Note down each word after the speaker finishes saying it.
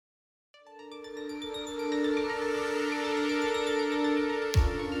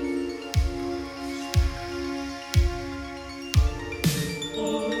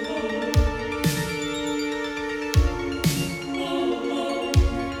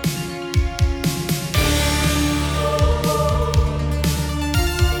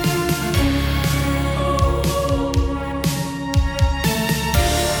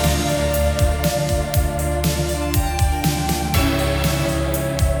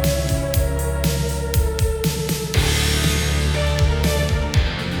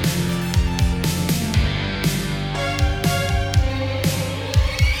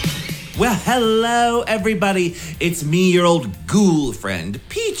Hello, everybody. It's me, your old ghoul friend,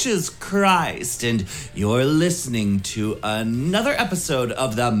 Peaches Christ, and you're listening to another episode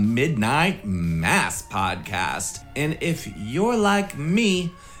of the Midnight Mass podcast. And if you're like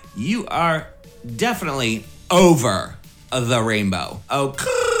me, you are definitely over the rainbow. Oh,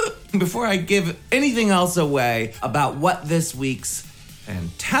 before I give anything else away about what this week's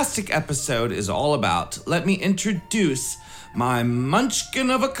fantastic episode is all about, let me introduce my munchkin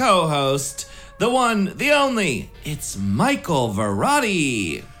of a co-host, the one, the only, it's Michael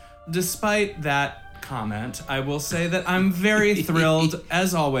Verratti. Despite that comment, I will say that I'm very thrilled,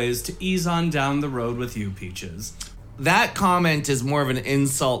 as always, to ease on down the road with you, Peaches. That comment is more of an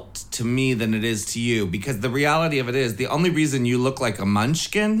insult to me than it is to you, because the reality of it is, the only reason you look like a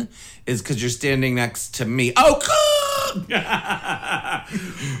munchkin is because you're standing next to me.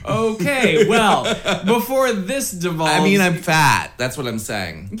 Okay, well, before this devolves... I mean, I'm fat. That's what I'm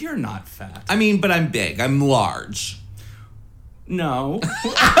saying. You're not fat. I mean, but I'm big. I'm large. No.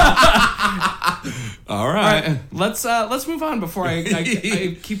 All right. Let's move on before I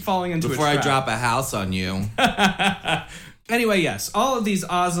keep falling into before a trap. I drop a house on you. Anyway, yes, all of these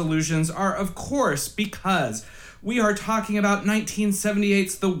Oz illusions are, of course, because we are talking about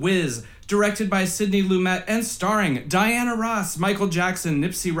 1978's The Wiz, directed by Sidney Lumet and starring Diana Ross, Michael Jackson,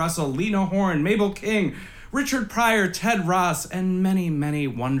 Nipsey Russell, Lena Horne, Mabel King, Richard Pryor, Ted Ross, and many, many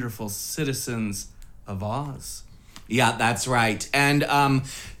wonderful citizens of Oz. Yeah, that's right. And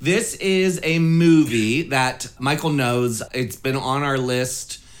this is a movie that Michael knows. It's been on our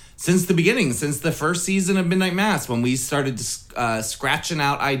list since the beginning, since the first season of Midnight Mass, when we started scratching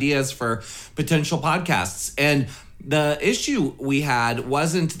out ideas for potential podcasts. And the issue we had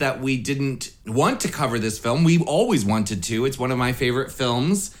wasn't that we didn't want to cover this film. We always wanted to. It's one of my favorite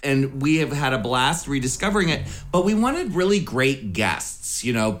films, and we have had a blast rediscovering it. But we wanted really great guests,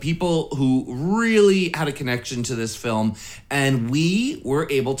 you know, people who really had a connection to this film. And we were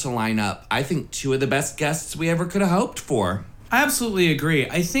able to line up, I think, two of the best guests we ever could have hoped for. I absolutely agree.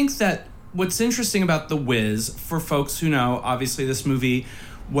 I think that what's interesting about The Wiz, for folks who know, obviously this movie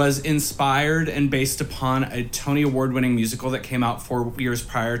was inspired and based upon a Tony Award-winning musical that came out 4 years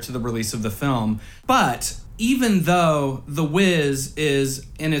prior to the release of the film. But even though The Wiz is,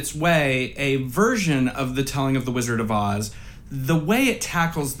 in its way, a version of the telling of The Wizard of Oz, the way it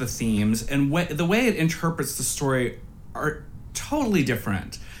tackles the themes and the way it interprets the story are totally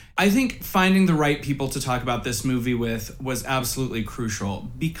different. I think finding the right people to talk about this movie with was absolutely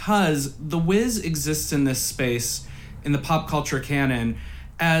crucial, because The Wiz exists in this space in the pop culture canon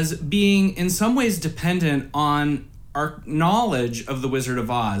as being in some ways dependent on our knowledge of The Wizard of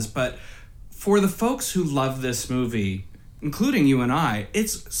Oz. But for the folks who love this movie, including you and I,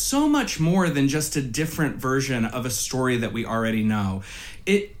 it's so much more than just a different version of a story that we already know.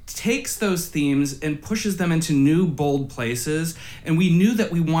 It takes those themes and pushes them into new, bold places, and we knew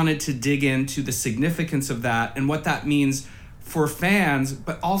that we wanted to dig into the significance of that and what that means for fans,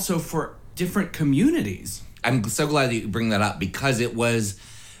 but also for different communities. I'm so glad that you bring that up, because it was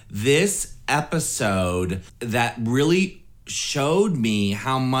this episode that really showed me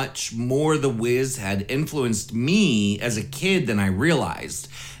how much more The Wiz had influenced me as a kid than I realized.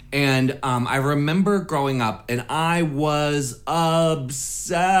 And I remember growing up, and I was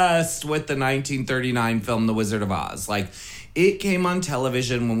obsessed with the 1939 film The Wizard of Oz. Like, it came on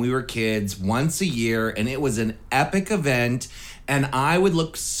television when we were kids once a year, and it was an epic event. And I would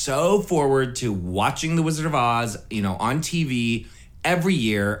look so forward to watching The Wizard of Oz, you know, on TV every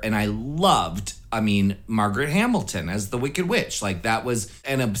year. And I loved, Margaret Hamilton as the Wicked Witch. Like, that was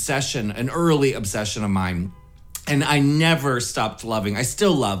an obsession, an early obsession of mine. And I never stopped loving. I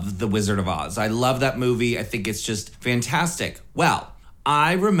still love The Wizard of Oz. I love that movie. I think it's just fantastic. Well,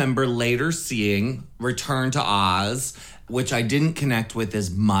 I remember later seeing Return to Oz, which I didn't connect with as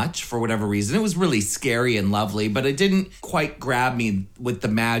much for whatever reason. It was really scary and lovely, but it didn't quite grab me with the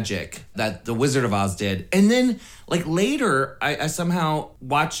magic that The Wizard of Oz did. And then, like, later, I somehow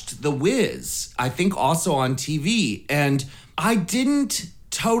watched The Wiz, I think also on TV. And I didn't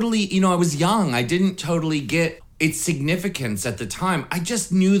totally, I was young. I didn't totally get its significance at the time. I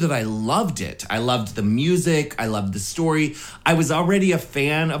just knew that I loved it. I loved the music. I loved the story. I was already a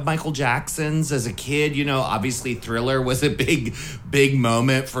fan of Michael Jackson's as a kid. Obviously Thriller was a big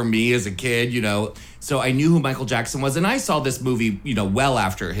moment for me as a kid, So I knew who Michael Jackson was. And I saw this movie, well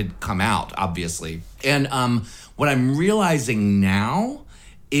after it had come out, obviously. And what I'm realizing now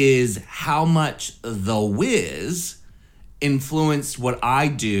is how much The Wiz influenced what I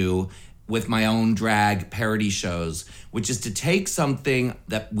do with my own drag parody shows, which is to take something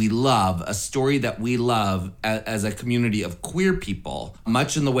that we love, a story that we love as a community of queer people,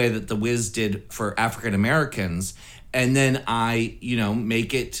 much in the way that The Wiz did for African Americans, and then I,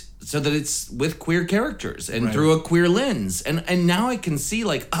 make it so that it's with queer characters and through a queer lens. And now I can see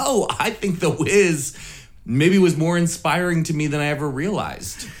I think The Wiz maybe was more inspiring to me than I ever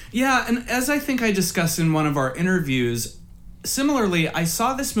realized. Yeah, and as I think I discussed in one of our interviews, similarly, I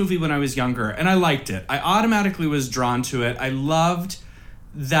saw this movie when I was younger, and I liked it. I automatically was drawn to it. I loved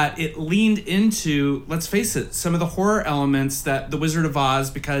that it leaned into, let's face it, some of the horror elements that The Wizard of Oz,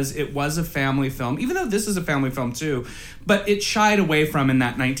 because it was a family film, even though this is a family film too, but it shied away from in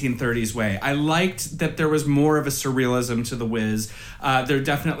that 1930s way. I liked that there was more of a surrealism to The Wiz. There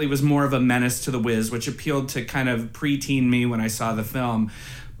definitely was more of a menace to The Wiz, which appealed to kind of preteen me when I saw the film.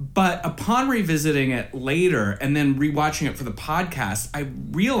 But upon revisiting it later and then rewatching it for the podcast, I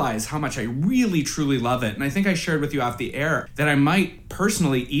realized how much I really, truly love it. And I think I shared with you off the air that I might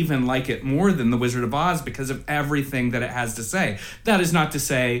personally even like it more than The Wizard of Oz because of everything that it has to say. That is not to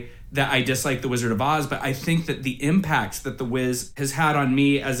say that I dislike The Wizard of Oz, but I think that the impact that The Wiz has had on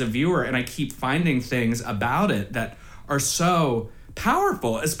me as a viewer, and I keep finding things about it that are so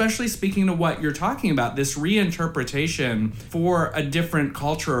powerful, especially speaking to what you're talking about, this reinterpretation for a different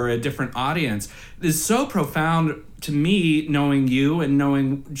culture or a different audience is so profound to me, knowing you and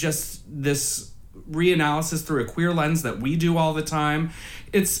knowing just this reanalysis through a queer lens that we do all the time.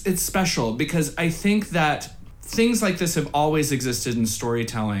 It's special because I think that things like this have always existed in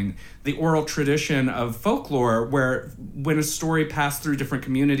storytelling. The oral tradition of folklore, where when a story passed through different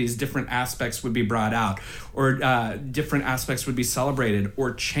communities, different aspects would be brought out, or different aspects would be celebrated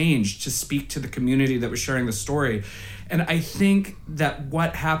or changed to speak to the community that was sharing the story. And I think that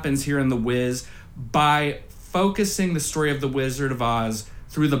what happens here in The Wiz, by focusing the story of The Wizard of Oz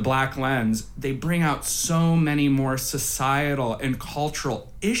through the Black lens, they bring out so many more societal and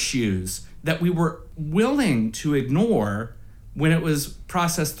cultural issues that we were willing to ignore when it was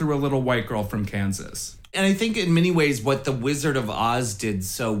processed through a little white girl from Kansas. And I think in many ways what The Wizard of Oz did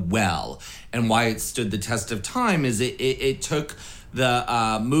so well and why it stood the test of time is it took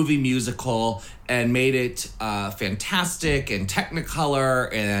the movie musical and made it fantastic and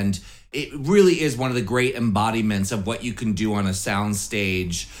technicolor, and it really is one of the great embodiments of what you can do on a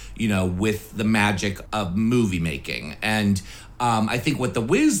soundstage, with the magic of movie making. And I think what The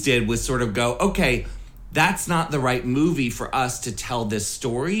Wiz did was sort of go, okay, that's not the right movie for us to tell this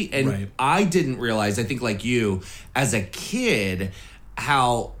story. And I didn't realize, I think like you, as a kid,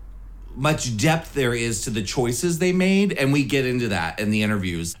 how much depth there is to the choices they made. And we get into that in the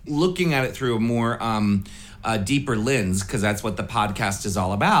interviews. Looking at it through a more deeper lens, because that's what the podcast is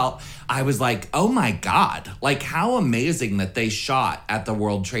all about, I was like, oh my God, how amazing that they shot at the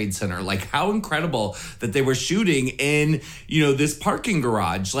World Trade Center. How incredible that they were shooting in, this parking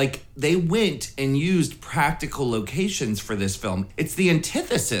garage. They went and used practical locations for this film. It's the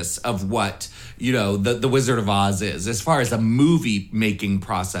antithesis of what, the Wizard of Oz is, as far as a movie making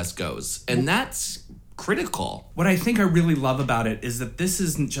process goes. And that's critical. What I think I really love about it is that this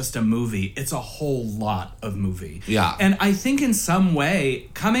isn't just a movie, it's a whole lot of movie. Yeah. And I think in some way,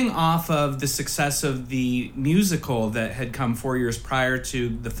 coming off of the success of the musical that had come 4 years prior to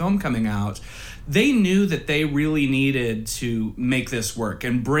the film coming out, they knew that they really needed to make this work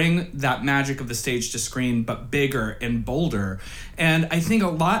and bring that magic of the stage to screen, but bigger and bolder. And I think a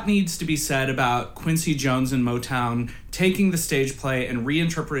lot needs to be said about Quincy Jones and Motown taking the stage play and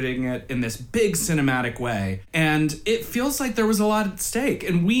reinterpreting it in this big cinematic way. And it feels like there was a lot at stake.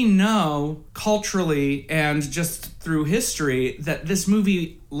 And we know culturally and just through history that this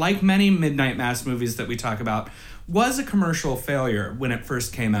movie, like many Midnight Mass movies that we talk about, was a commercial failure when it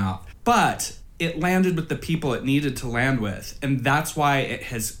first came out. But it landed with the people it needed to land with. And that's why it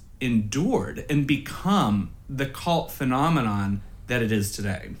has endured and become the cult phenomenon that it is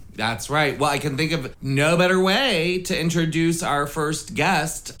today. That's right. Well, I can think of no better way to introduce our first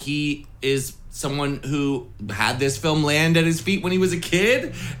guest. He is someone who had this film land at his feet when he was a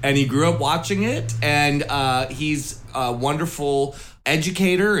kid, and he grew up watching it. And he's a wonderful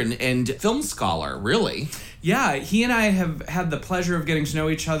educator and film scholar, really. Yeah, he and I have had the pleasure of getting to know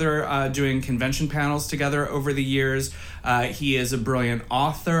each other doing convention panels together over the years. He is a brilliant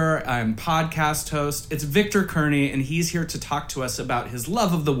author and podcast host. It's Viktor Kerney, and he's here to talk to us about his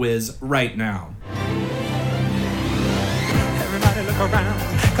love of The Wiz right now. Everybody look around,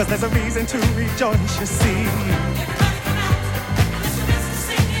 because there's a reason to rejoice, you see.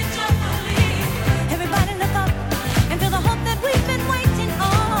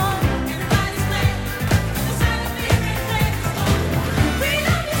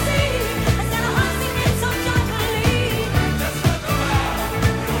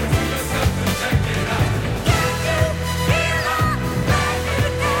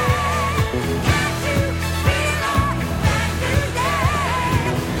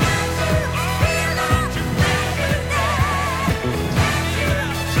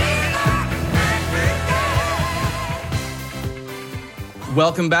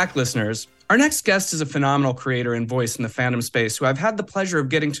 Welcome back, listeners. Our next guest is a phenomenal creator and voice in the fandom space who I've had the pleasure of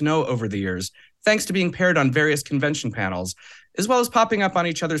getting to know over the years, thanks to being paired on various convention panels, as well as popping up on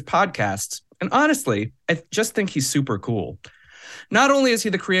each other's podcasts. And honestly, I just think he's super cool. Not only is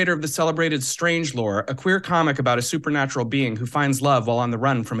he the creator of the celebrated Strangelore, a queer comic about a supernatural being who finds love while on the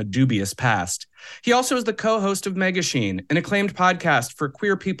run from a dubious past, he also is the co-host of Majesty, an acclaimed podcast for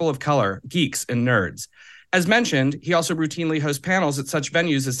queer people of color, geeks, and nerds. As mentioned, he also routinely hosts panels at such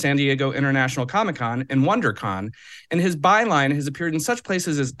venues as San Diego International Comic-Con and WonderCon, and his byline has appeared in such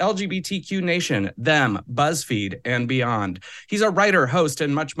places as LGBTQ Nation, Them, BuzzFeed, and beyond. He's a writer, host,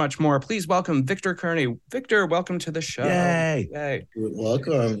 and much, much more. Please welcome Viktor Kerney. Viktor, welcome to the show. Yay. Yay.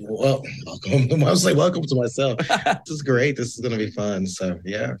 Welcome. Well, welcome. I was like, welcome to myself. This is great. This is going to be fun. So,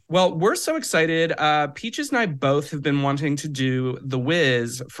 yeah. Well, we're so excited. Peaches and I both have been wanting to do The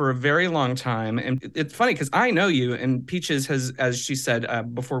Wiz for a very long time. And it's funny because I know you, and Peaches has, as she said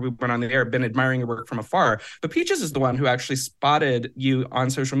before we went on the air, been admiring your work from afar. But Peaches is the one who actually spotted you on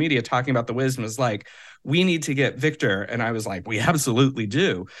social media talking about The Wiz and was like, we need to get Viktor. And I was like, we absolutely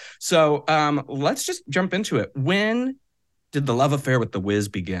do. So let's just jump into it. When did the love affair with The Wiz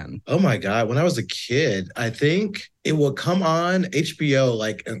begin? Oh my God. When I was a kid, I think it would come on HBO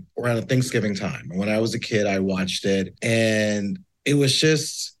like around Thanksgiving time. When I was a kid, I watched it, and it was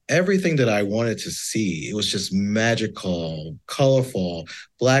just everything that I wanted to see. It was just magical, colorful,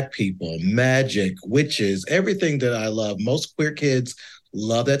 Black people, magic, witches, everything that I love. Most queer kids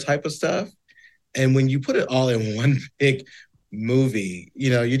love that type of stuff. And when you put it all in one big movie, you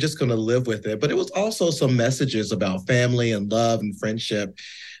know, you're just going to live with it. But it was also some messages about family and love and friendship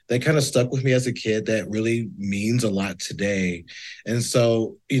that kind of stuck with me as a kid that really means a lot today. And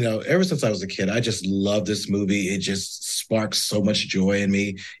so, you know, ever since I was a kid, I just love this movie. It just sparks so much joy in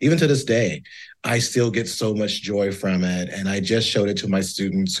me. Even to this day, I still get so much joy from it. And I just showed it to my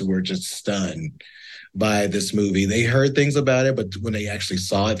students who were just stunned by this movie. They heard things about it, but when they actually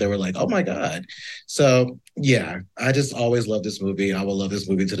saw it, they were like, oh my God. So yeah, I just always love this movie. I will love this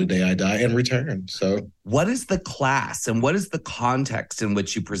movie to the day I die and return. So what is the class and what is the context in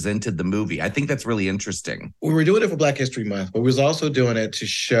which you presented the movie? I think that's really interesting. We were doing it for Black History Month, but we was also doing it to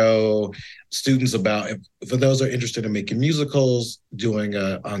show students about, for those who are interested in making musicals, doing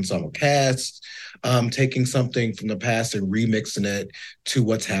an ensemble cast, taking something from the past and remixing it to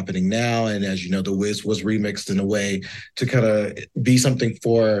what's happening now. And as you know, The Wiz was remixed in a way to kind of be something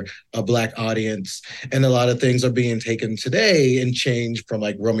for a Black audience. And a lot of things are being taken today and changed from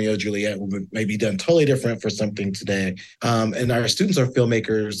like Romeo and Juliet, maybe done totally different for something today. And our students are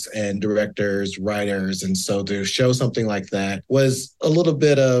filmmakers and directors, writers. And so to show something like that was a little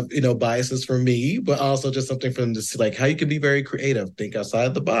bit of, you know, biases for me, but also just something for them to see, like how you can be very creative, think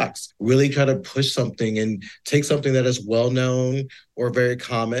outside the box, really try to push something and take something that is well known or very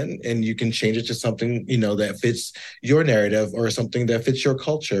common, and you can change it to something, you know, that fits your narrative or something that fits your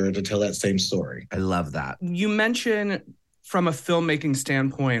culture to tell that same story. I love that. You mentioned from a filmmaking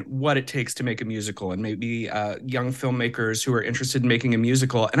standpoint, what it takes to make a musical, and maybe young filmmakers who are interested in making a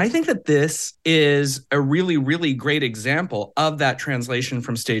musical. And I think that this is a really, really great example of that translation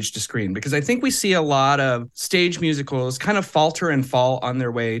from stage to screen, because I think we see a lot of stage musicals kind of falter and fall on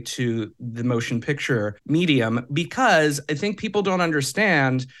their way to the motion picture medium, because I think people don't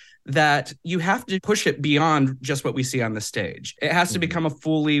understand that you have to push it beyond just what we see on the stage. It has to become a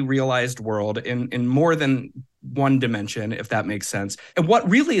fully realized world in more than one dimension, if that makes sense. And what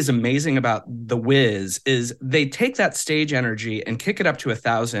really is amazing about The Wiz is they take that stage energy and kick it up to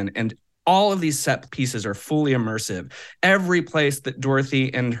 1,000, and all of these set pieces are fully immersive. Every place that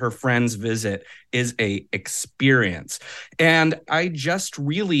Dorothy and her friends visit is a experience. And I just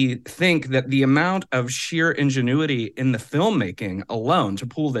really think that the amount of sheer ingenuity in the filmmaking alone to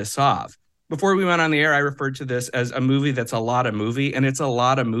pull this off. Before we went on the air, I referred to this as a movie that's a lot of movie, and it's a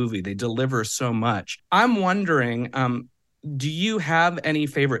lot of movie. They deliver so much. I'm wondering, do you have any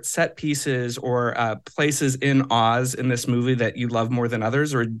favorite set pieces or places in Oz in this movie that you love more than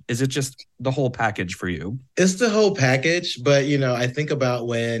others, or is it just the whole package for you? It's the whole package, but, you know, I think about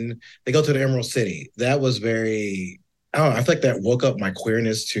when they go to the Emerald City. That was very, I don't know, I feel like that woke up my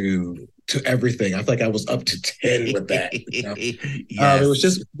queerness to everything. I feel like I was up to 10 with that. You know? Yes. It was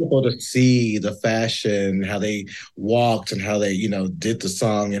just beautiful to see the fashion, how they walked and how they, you know, did the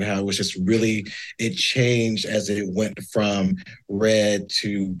song, and how it was just really, it changed as it went from red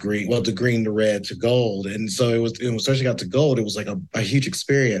to green, well, to green to red to gold. And so it was especially got to gold, it was like a huge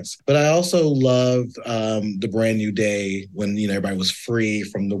experience. But I also loved the Brand New Day when, you know, everybody was free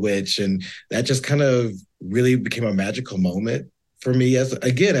from the witch. And that just kind of really became a magical moment for me as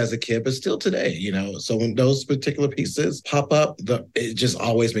a kid, but still today, So when those particular pieces pop up, it just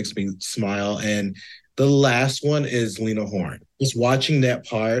always makes me smile. And the last one is Lena Horne. Just watching that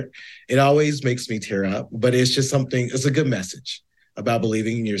part, it always makes me tear up, but it's just it's a good message about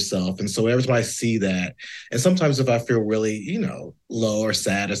believing in yourself. And so every time I see that, and sometimes if I feel really, low or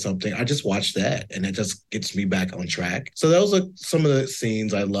sad or something, I just watch that and it just gets me back on track. So those are some of the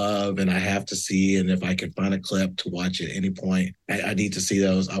scenes I love and I have to see. And if I can find a clip to watch at any point, I need to see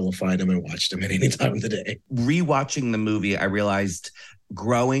those. I will find them and watch them at any time of the day. Rewatching the movie, I realized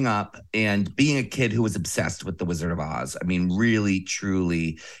growing up and being a kid who was obsessed with The Wizard of Oz. I mean, really,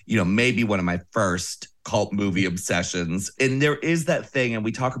 truly, maybe one of my first cult movie obsessions. And there is that thing, and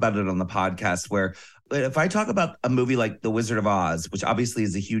we talk about it on the podcast, where if I talk about a movie like The Wizard of Oz, which obviously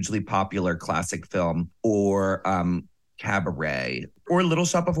is a hugely popular classic film, or Cabaret, or Little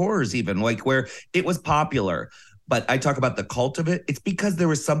Shop of Horrors even, like where it was popular, but I talk about the cult of it, it's because there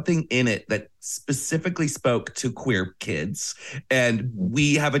was something in it that specifically spoke to queer kids. And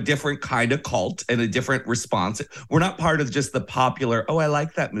we have a different kind of cult and a different response. We're not part of just the popular, oh, I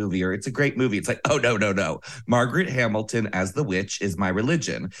like that movie, or it's a great movie. It's like, oh, no. Margaret Hamilton as the witch is my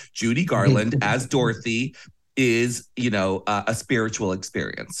religion. Judy Garland as Dorothy is, a spiritual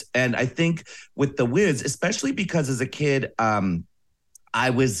experience. And I think with The Wiz, especially because as a kid,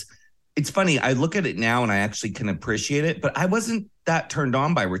 it's funny, I look at it now and I actually can appreciate it, but I wasn't that turned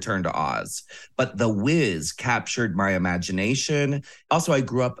on by Return to Oz. But The Wiz captured my imagination. Also, I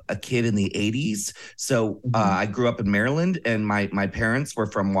grew up a kid in the 80s. So I grew up in Maryland and my parents were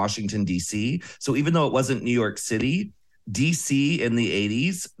from Washington, D.C. So even though it wasn't New York City, DC in the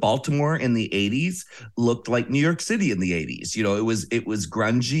 80s, Baltimore in the 80s looked like New York City in the 80s. It was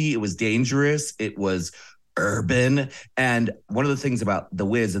grungy, it was dangerous, it was urban. And one of the things about The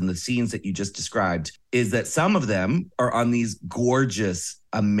Wiz and the scenes that you just described is that some of them are on these gorgeous,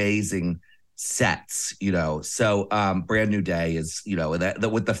 amazing sets, So Brand New Day is, that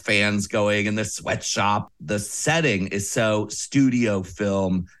with the fans going in the sweatshop, the setting is so studio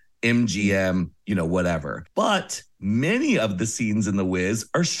film, MGM, whatever. But many of the scenes in The Wiz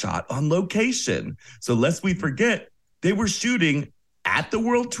are shot on location. So lest we forget, they were shooting at the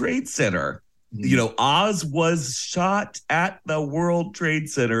World Trade Center. Oz was shot at the World Trade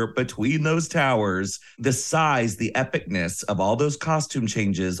Center between those towers. The size, the epicness of all those costume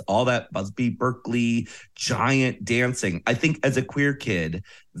changes, all that Busby Berkeley giant dancing. I think as a queer kid,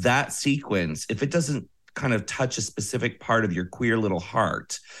 that sequence, if it doesn't kind of touch a specific part of your queer little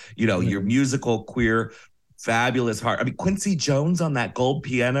heart, your musical queer fabulous heart. I mean, Quincy Jones on that gold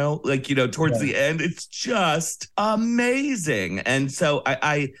piano, towards the end, it's just amazing. And so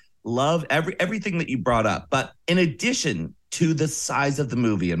I love everything that you brought up. But in addition to the size of the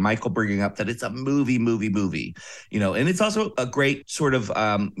movie, and Michael bringing up that it's a movie, and it's also a great sort of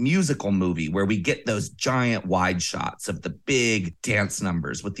musical movie where we get those giant wide shots of the big dance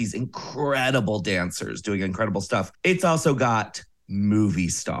numbers with these incredible dancers doing incredible stuff. It's also got movie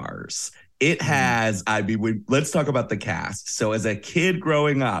stars. It has, let's talk about the cast. So as a kid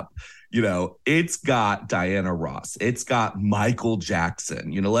growing up, it's got Diana Ross. It's got Michael Jackson.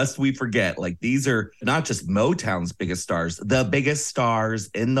 Lest we forget, these are not just Motown's biggest stars, the biggest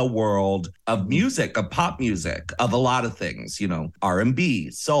stars in the world of music, of pop music, of a lot of things, R&B,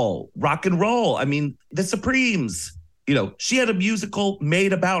 soul, rock and roll. I mean, the Supremes, she had a musical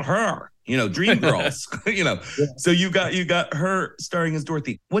made about her. Dreamgirls, So you got her starring as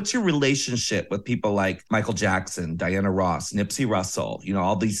Dorothy. What's your relationship with people like Michael Jackson, Diana Ross, Nipsey Russell,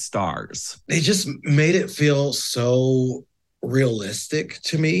 all these stars? They just made it feel so realistic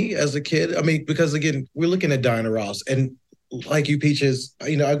to me as a kid. I mean, because again, we're looking at Diana Ross and like you, Peaches,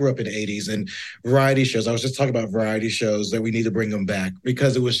 I grew up in the 80s and variety shows. I was just talking about variety shows that we need to bring them back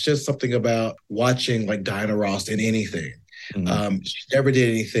because it was just something about watching like Diana Ross in anything. She never did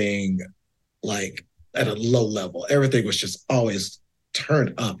anything like at a low level. Everything was just always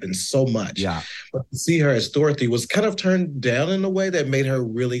turned up and so much. Yeah. But to see her as Dorothy was kind of turned down in a way that made her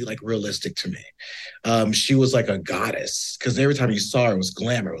really like realistic to me. She was like a goddess because every time you saw her, it was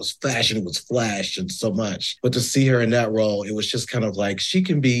glamour, it was fashion, it was flash and so much. But to see her in that role, it was just kind of like, she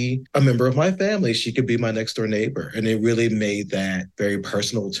can be a member of my family. She could be my next door neighbor. And it really made that very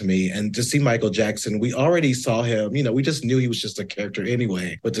personal to me. And to see Michael Jackson, we already saw him, we just knew he was just a character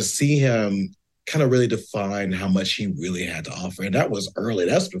anyway. But to see him kind of really define how much he really had to offer. And that was early.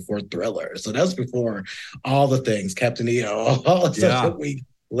 That's before Thriller. So that's before all the things, Captain EO, all the stuff that we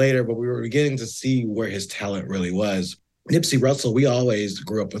later, but we were beginning to see where his talent really was. Nipsey Russell, we always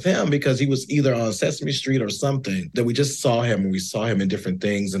grew up with him because he was either on Sesame Street or something that we just saw him, and we saw him in different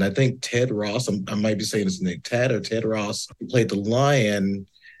things. And I think Ted Ross, I might be saying his name, Ted Ross, who played the lion.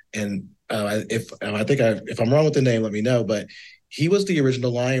 And if I'm wrong with the name, let me know. But he was the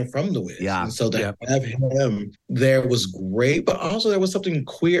original lion from The Wiz. Yeah. And so to have him there was great, but also there was something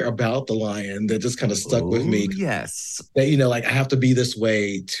queer about the lion that just kind of stuck with me. Yes. That, like, I have to be this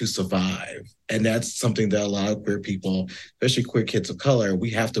way to survive. And that's something that a lot of queer people, especially queer kids of color,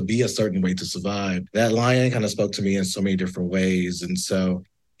 we have to be a certain way to survive. That lion kind of spoke to me in so many different ways. And so,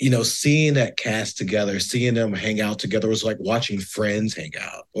 seeing that cast together, seeing them hang out together was like watching friends hang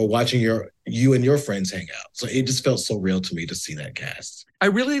out or watching you and your friends hang out. So it just felt so real to me to see that cast. I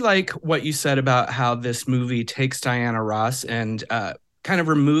really like what you said about how this movie takes Diana Ross and kind of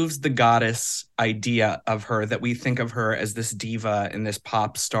removes the goddess idea of her, that we think of her as this diva and this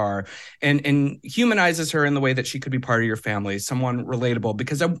pop star, and humanizes her in the way that she could be part of your family, someone relatable.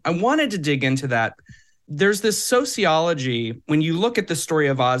 Because I wanted to dig into that. There's this sociology, when you look at the story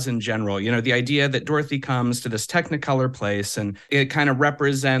of Oz in general, the idea that Dorothy comes to this Technicolor place and it kind of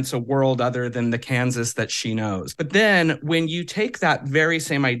represents a world other than the Kansas that she knows. But then when you take that very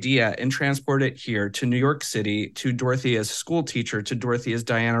same idea and transport it here to New York City, to Dorothy as school teacher, to Dorothy as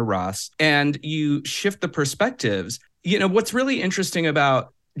Diana Ross, and you shift the perspectives, what's really interesting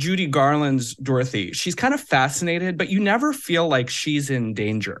about Judy Garland's Dorothy, she's kind of fascinated, but you never feel like she's in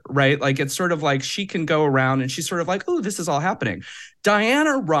danger, right? Like, it's sort of like she can go around and she's sort of like, oh, this is all happening.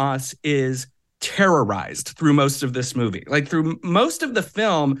 Diana Ross is terrorized through most of this movie. Like, through most of the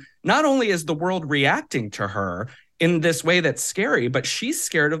film, not only is the world reacting to her in this way that's scary, but she's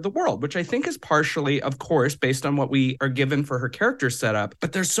scared of the world, which I think is partially, of course, based on what we are given for her character setup.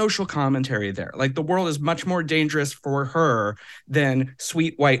 But there's social commentary there. Like, the world is much more dangerous for her than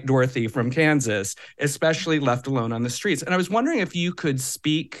sweet white Dorothy from Kansas, especially left alone on the streets. And I was wondering if you could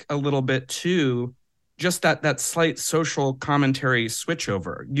speak a little bit to just that slight social commentary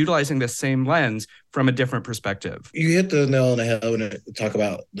switchover, utilizing the same lens from a different perspective. You hit the nail on the head when you talk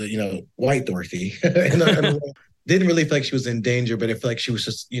about the, white Dorothy. Didn't really feel like she was in danger, but I feel like she was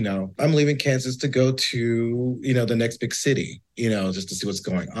just, I'm leaving Kansas to go to, the next big city, just to see what's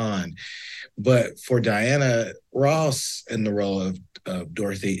going on. But for Diana Ross in the role of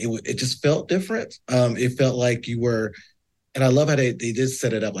Dorothy, it just felt different. It felt like you were, and I love how they did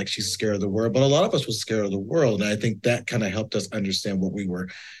set it up like she's scared of the world, but a lot of us were scared of the world. And I think that kind of helped us understand what we were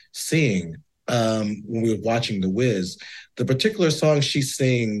seeing when we were watching The Wiz. The particular song she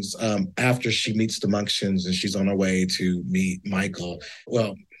sings after she meets the Munchkins and she's on her way to meet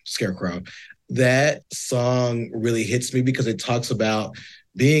Scarecrow, that song really hits me because it talks about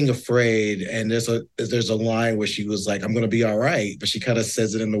being afraid. And there's a line where she was like, I'm going to be all right. But she kind of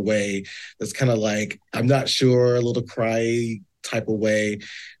says it in a way that's kind of like, I'm not sure, a little cry type of way.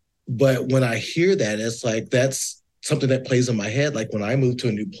 But when I hear that, it's like, that's something that plays in my head. Like when I move to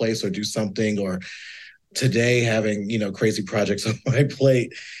a new place or do something, or today having, crazy projects on my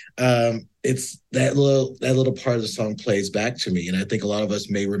plate, it's that little part of the song plays back to me. And I think a lot of us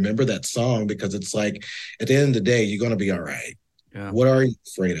may remember that song because it's like, at the end of the day, you're going to be all right. Yeah. What are you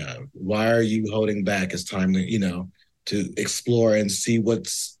afraid of? Why are you holding back? It's time to, to explore and see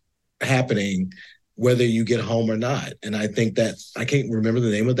what's happening, whether you get home or not. And I think that, I can't remember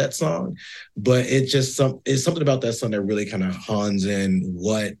the name of that song, but it's something about that song that really kind of hones in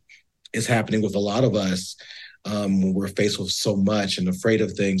what is happening with a lot of us when we're faced with so much and afraid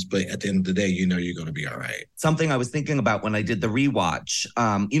of things. But at the end of the day, you're going to be all right. Something I was thinking about when I did the rewatch,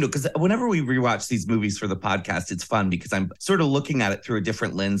 because whenever we rewatch these movies for the podcast, it's fun because I'm sort of looking at it through a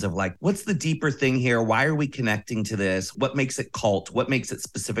different lens of like, what's the deeper thing here? Why are we connecting to this? What makes it cult? What makes it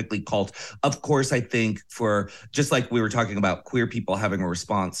specifically cult? Of course, I think for just like we were talking about queer people having a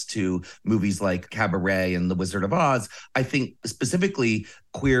response to movies like Cabaret and The Wizard of Oz, I think specifically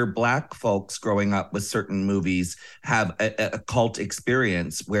queer Black folks growing up with certain movies have a cult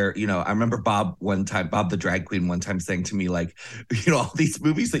experience where, I remember Bob the drag queen one time saying to me, like, all these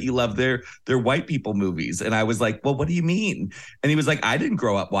movies that you love, they're white people movies. And I was like, well, what do you mean? And he was like, I didn't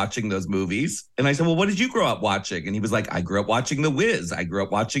grow up watching those movies. And I said, well, what did you grow up watching? And he was like, I grew up watching The Wiz. I grew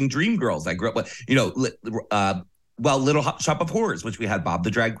up watching Dreamgirls. I grew up, Little Shop of Horrors, which we had Bob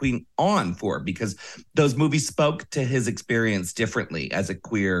the drag queen on for, because those movies spoke to his experience differently as a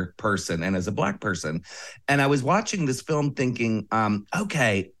queer person and as a Black person. And I was watching this film thinking,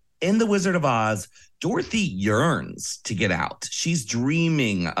 okay, in The Wizard of Oz, Dorothy yearns to get out. She's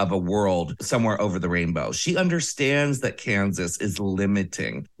dreaming of a world somewhere over the rainbow. She understands that Kansas is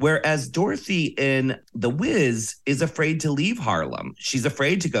limiting. Whereas Dorothy in The Wiz is afraid to leave Harlem. She's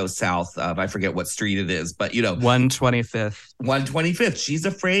afraid to go south of, I forget what street it is, but 125th. 125th. She's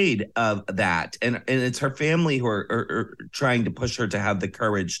afraid of that. And it's her family who are trying to push her to have the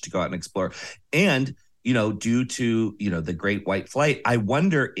courage to go out and explore. And due to, the Great White Flight, I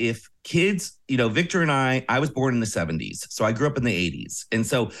wonder if kids, Victor and I was born in the 70s, so I grew up in the 80s. And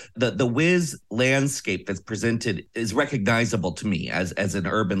so the Wiz landscape that's presented is recognizable to me as an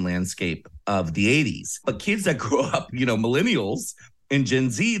urban landscape of the 80s. But kids that grew up, millennials and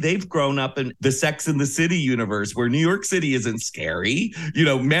Gen Z, they've grown up in the Sex and the City universe where New York City isn't scary.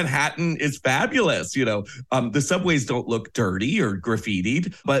 Manhattan is fabulous. The subways don't look dirty or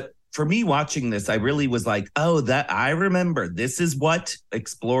graffitied, but for me watching this, I really was like, I remember this is what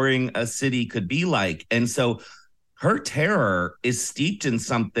exploring a city could be like. And so her terror is steeped in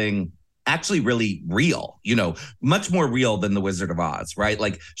something actually really real, much more real than The Wizard of Oz, right?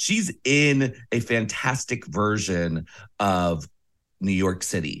 Like she's in a fantastic version of New York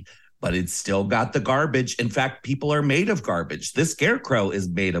City, but it's still got the garbage. In fact, people are made of garbage. The scarecrow is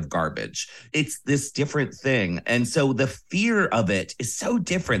made of garbage. It's this different thing. And so the fear of it is so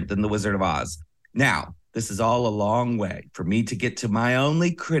different than The Wizard of Oz. Now, this is all a long way for me to get to my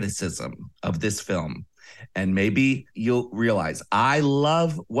only criticism of this film. And maybe you'll realize I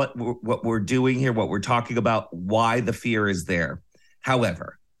love what we're doing here, what we're talking about, why the fear is there.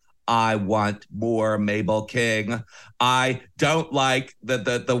 However, I want more Mabel King. I don't like that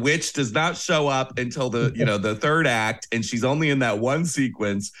the witch does not show up until the third act, and she's only in that one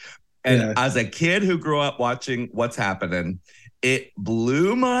sequence. And as a kid who grew up watching What's Happening, it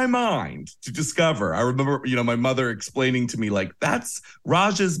blew my mind to discover. I remember, my mother explaining to me, like, that's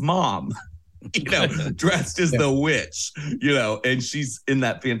Raj's mom. Dressed as the witch, and she's in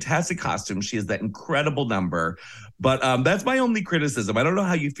that fantastic costume. She has that incredible number. But that's my only criticism. I don't know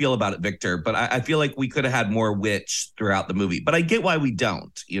how you feel about it, Victor, but I feel like we could have had more witch throughout the movie. But I get why we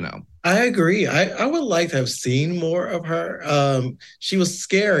don't, I agree. I would like to have seen more of her. She was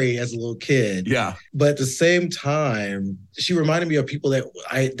scary as a little kid. Yeah. But at the same time, she reminded me of people that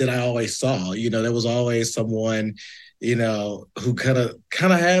I always saw. There was always someone who kind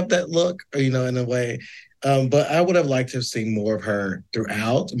of have that look, in a way. But I would have liked to have seen more of her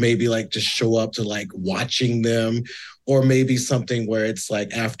throughout, maybe like just show up to like watching them, or maybe something where it's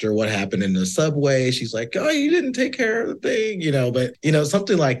like after what happened in the subway, she's like, oh, you didn't take care of the thing, but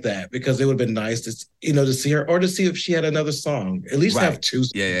something like that, because it would have been nice to, to see her, or to see if she had another song, at least have two.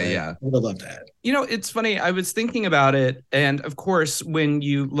 Yeah. I would have loved that. It's funny. I was thinking about it. And of course, when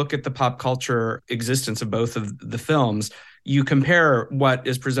you look at the pop culture existence of both of the films, you compare what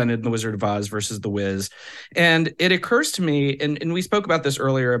is presented in The Wizard of Oz versus The Wiz. And it occurs to me, and we spoke about this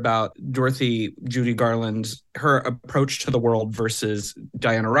earlier about Dorothy, Judy Garland's, her approach to the world versus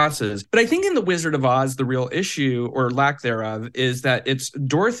Diana Ross's. But I think in The Wizard of Oz, the real issue, or lack thereof, is that it's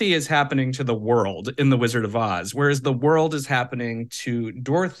Dorothy is happening to the world in The Wizard of Oz, whereas the world is happening to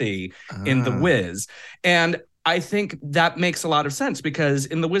Dorothy in The Wiz. And I think that makes a lot of sense, because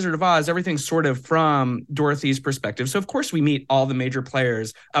in The Wizard of Oz, everything's sort of from Dorothy's perspective. So, of course, we meet all the major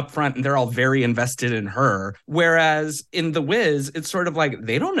players up front and they're all very invested in her. Whereas in The Wiz, it's sort of like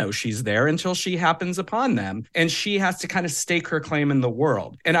they don't know she's there until she happens upon them. And she has to kind of stake her claim in the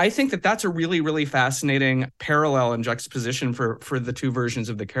world. And I think that that's a really, really fascinating parallel and juxtaposition for the two versions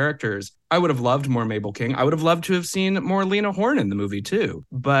of the characters. I would have loved more Mabel King. I would have loved to have seen more Lena Horne in the movie, too.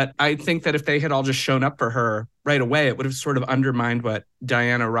 But I think that if they had all just shown up for her right away, it would have sort of undermined what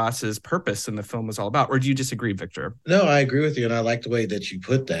Diana Ross's purpose in the film was all about. Or do you disagree, Victor? No, I agree with you. And I like the way that you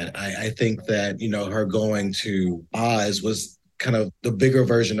put that. I think that, her going to Oz was kind of the bigger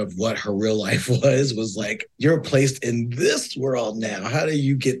version of what her real life was like, you're placed in this world now. How do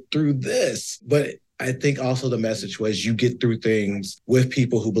you get through this? But I think also the message was you get through things with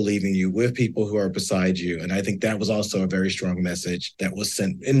people who believe in you, with people who are beside you. And I think that was also a very strong message that was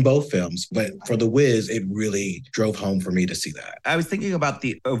sent in both films. But for The Wiz, it really drove home for me to see that. I was thinking about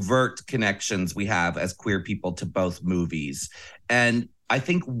the overt connections we have as queer people to both movies. And I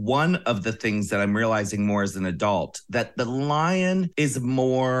think one of the things that I'm realizing more as an adult, that The Lion is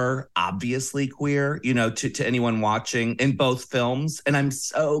more obviously queer, to anyone watching in both films. And I'm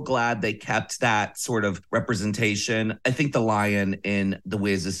so glad they kept that sort of representation. I think The Lion in The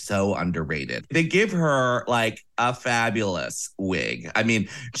Wiz is so underrated. They give her like a fabulous wig. I mean,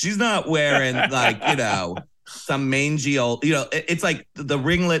 she's not wearing like, some mangy old, it's like the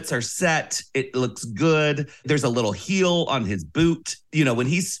ringlets are set. It looks good. There's a little heel on his boot. When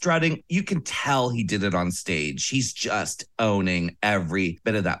he's strutting, you can tell he did it on stage. He's just owning every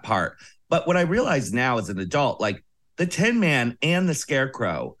bit of that part. But what I realize now as an adult, like the Tin Man and the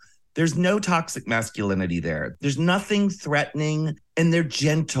Scarecrow, there's no toxic masculinity there. There's nothing threatening, and they're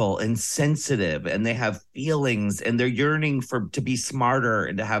gentle and sensitive, and they have feelings, and they're yearning to be smarter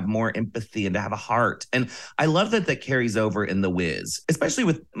and to have more empathy and to have a heart. And I love that carries over in The Wiz, especially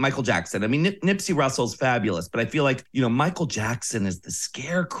with Michael Jackson. I mean, Nipsey Russell's fabulous, but I feel like, Michael Jackson as the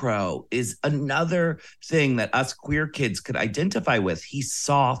Scarecrow is another thing that us queer kids could identify with. He's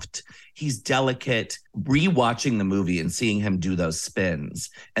soft. He's delicate. Rewatching the movie and seeing him do those spins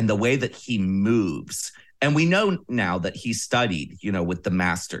and the way that he moves. And we know now that he studied, with the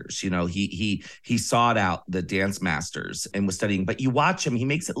masters. He sought out the dance masters and was studying. But you watch him, he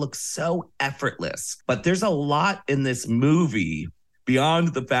makes it look so effortless. But there's a lot in this movie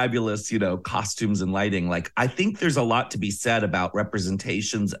beyond the fabulous, costumes and lighting. Like, I think there's a lot to be said about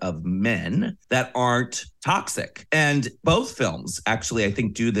representations of men that aren't toxic. And both films, actually, I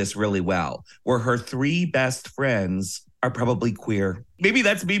think do this really well, where her three best friends are probably queer. Maybe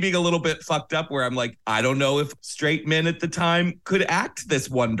that's me being a little bit fucked up, where I'm like, I don't know if straight men at the time could act this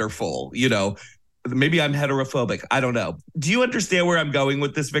wonderful, Maybe I'm heterophobic. I don't know. Do you understand where I'm going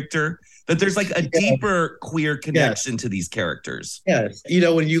with this, Victor? That there's like a deeper queer connection to these characters. Yes.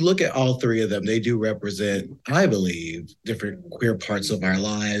 When you look at all three of them, they do represent, I believe, different queer parts of our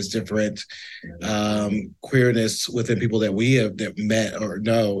lives, different queerness within people that we have met or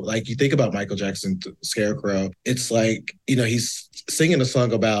know. Like, you think about Michael Jackson, Scarecrow, it's like, he's singing a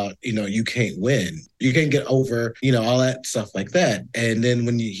song about, you can't win. You can't get over, all that stuff like that. And then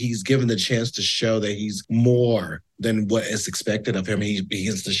when he's given the chance to show that he's more than what is expected of him, he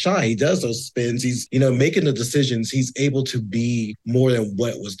begins to shine. He does those spins. He's, making the decisions. He's able to be more than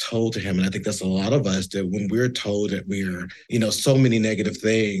what was told to him. And I think that's a lot of us, that when we're told that we're, so many negative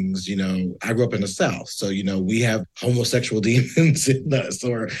things, I grew up in the South. So, we have homosexual demons in us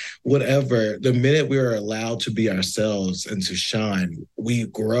or whatever. The minute we are allowed to be ourselves and to shine, we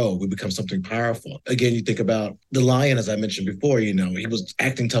grow, we become something powerful. Again, you think about the lion, as I mentioned before, he was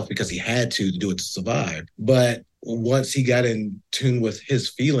acting tough because he had to do it to survive. But once he got in tune with his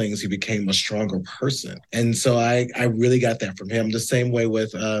feelings, he became a stronger person. And so I really got that from him. The same way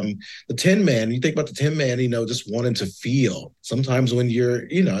with the Tin Man. You think about the Tin Man, just wanting to feel. Sometimes when you're,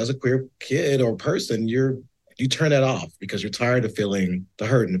 as a queer kid or person, you turn that off because you're tired of feeling the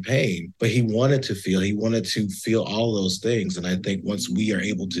hurt and the pain. But he wanted to feel all those things. And I think once we are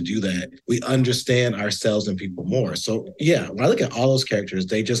able to do that, we understand ourselves and people more. So yeah, when I look at all those characters,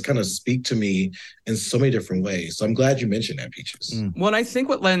 they just kind of speak to me in so many different ways. So I'm glad you mentioned that, Peaches. Well, and I think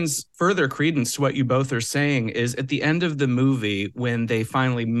what lends further credence to what you both are saying is at the end of the movie, when they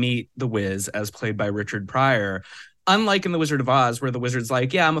finally meet the Wiz, as played by Richard Pryor, unlike in The Wizard of Oz, where the wizard's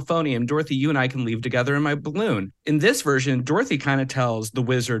like, yeah, I'm a phony, and Dorothy, you and I can leave together in my balloon. In this version, Dorothy kind of tells the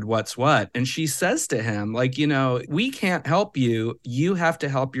wizard what's what, and she says to him, like, we can't help you. You have to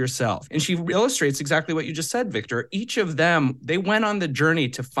help yourself. And she illustrates exactly what you just said, Victor. Each of them, they went on the journey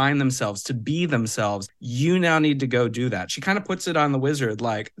to find themselves, to be themselves. You now need to go do that. She kind of puts it on the wizard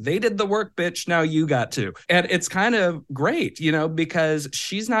like, they did the work, bitch, now you got to. And it's kind of great, because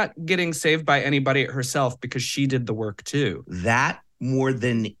she's not getting saved by anybody herself because she did the work too. That, more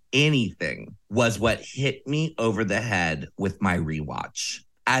than anything, was what hit me over the head with my rewatch.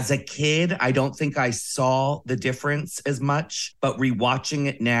 As a kid, I don't think I saw the difference as much, but rewatching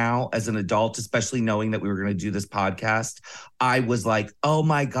it now as an adult, especially knowing that we were going to do this podcast, I was like, oh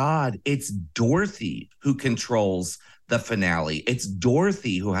my God, it's Dorothy who controls the finale. It's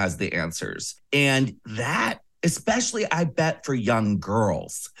Dorothy who has the answers. And that, especially, I bet, for young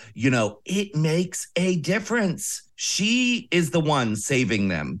girls, it makes a difference. She is the one saving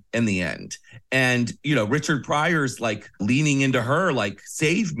them in the end. And, Richard Pryor's like leaning into her, like,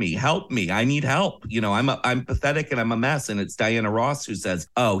 save me, help me. I need help. I'm pathetic and I'm a mess. And it's Diana Ross who says,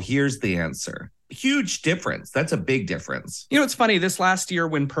 oh, here's the answer. Huge difference. That's a big difference. It's funny. This last year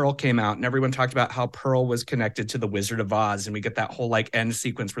when Pearl came out and everyone talked about how Pearl was connected to the Wizard of Oz, and we get that whole end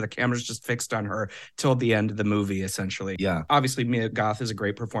sequence where the camera's just fixed on her till the end of the movie, essentially. Yeah. Obviously, Mia Goth is a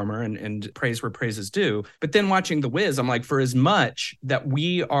great performer and praise where praise is due. But then watching The Wiz, I'm like, for as much that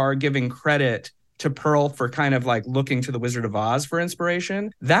we are giving credit to Pearl for kind of like looking to the Wizard of Oz for inspiration,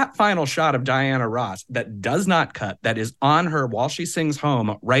 that final shot of Diana Ross that does not cut, that is on her while she sings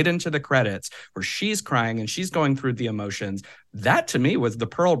Home right into the credits, where she's crying and she's going through the emotions, That to me was the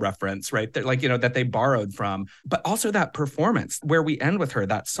Pearl reference, right? That, like, that they borrowed from, but also that performance where we end with her,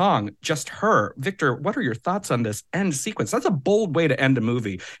 that song, just her. Victor, what are your thoughts on this end sequence? That's a bold way to end a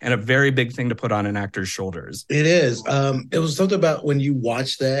movie and a very big thing to put on an actor's shoulders. It is. It was something about when you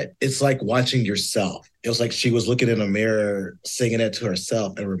watch that, it's like watching yourself. It was like she was looking in a mirror, singing it to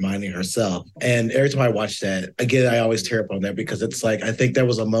herself and reminding herself. And every time I watch that, again, I always tear up on that because it's like, I think there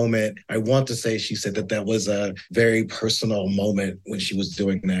was a moment, I want to say she said that was a very personal moment when she was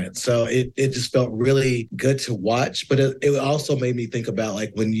doing that. So it just felt really good to watch, but it also made me think about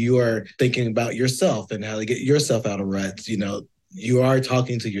like when you are thinking about yourself and how to get yourself out of ruts, you are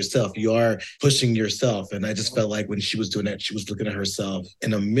talking to yourself. You are pushing yourself. And I just felt like when she was doing that, she was looking at herself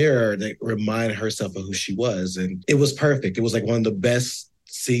in a mirror that reminded herself of who she was. And it was perfect. It was like one of the best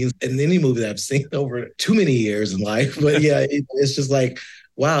scenes in any movie that I've seen over too many years in life. But yeah, it's just like,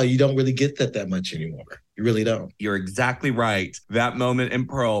 wow, you don't really get that much anymore. You really don't. You're exactly right. That moment in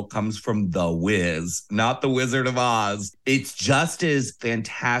Pearl comes from The Wiz, not The Wizard of Oz. It's just as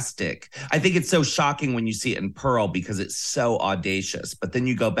fantastic. I think it's so shocking when you see it in Pearl because it's so audacious. But then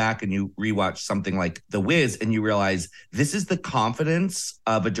you go back and you rewatch something like The Wiz and you realize this is the confidence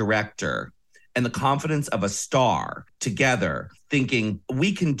of a director and the confidence of a star together thinking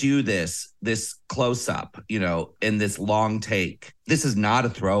we can do this close-up, in this long take. This is not a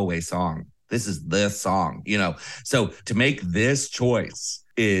throwaway song. This is the song, So to make this choice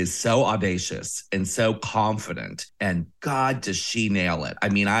is so audacious and so confident. And God, does she nail it. I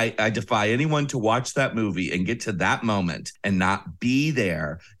mean, I defy anyone to watch that movie and get to that moment and not be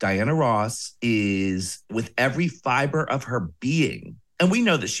there. Diana Ross is, with every fiber of her being, and we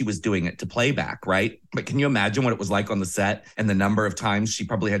know that she was doing it to playback, right? But can you imagine what it was like on the set and the number of times she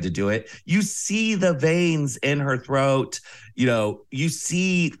probably had to do it? You see the veins in her throat. You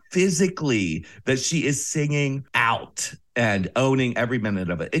see physically that she is singing out and owning every minute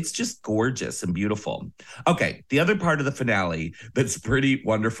of it. It's just gorgeous and beautiful. Okay, the other part of the finale that's pretty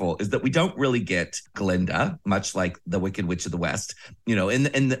wonderful is that we don't really get Glinda, much like the Wicked Witch of the West. And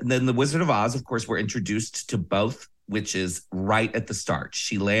then the Wizard of Oz, of course, we're introduced to both witches right at the start.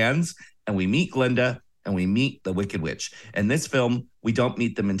 She lands and we meet Glinda and we meet the Wicked Witch. In this film, we don't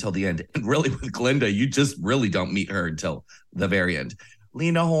meet them until the end. And really with Glinda, you just really don't meet her until the very end.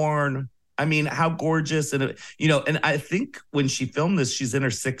 Lena Horne, I mean, how gorgeous. And, and I think when she filmed this, she's in her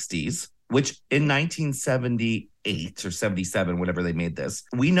 60s, which in 1978 or 77, whatever they made this,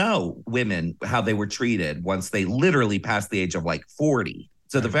 we know women, how they were treated once they literally passed the age of like 40.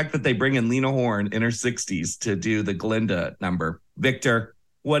 So the fact that they bring in Lena Horne in her 60s to do the Glinda number. Victor,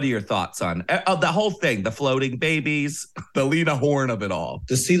 what are your thoughts on the whole thing? The floating babies, the Lena Horne of it all.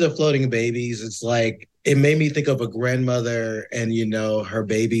 To see the floating babies, it's like, it made me think of a grandmother and, her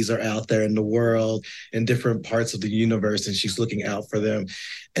babies are out there in the world in different parts of the universe and she's looking out for them.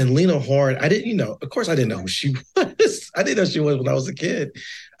 And Lena Horne, I didn't know who she was. I didn't know she was when I was a kid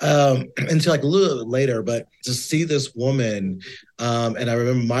until like a little later. But to see this woman, and I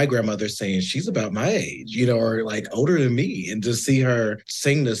remember my grandmother saying, she's about my age, or like older than me. And to see her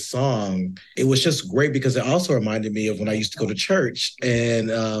sing this song, it was just great because it also reminded me of when I used to go to church and,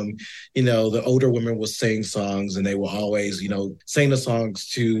 the older women would sing songs and they will always, sing the songs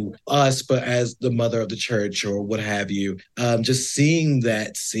to us, but as the mother of the church or what have you. Just seeing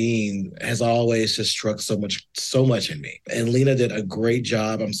that scene has always just struck so much in me. And Lena did a great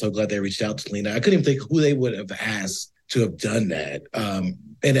job. I'm so glad they reached out to Lena. I couldn't even think who they would have asked to have done that.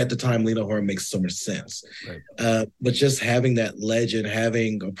 And at the time, Lena Horne makes so much sense. Right. But just having that legend,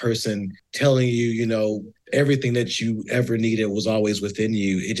 having a person telling you, everything that you ever needed was always within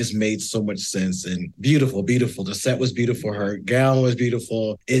you. It just made so much sense and beautiful. The set was beautiful. Her gown was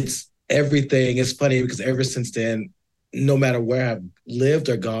beautiful. It's everything. It's funny because ever since then, no matter where I've lived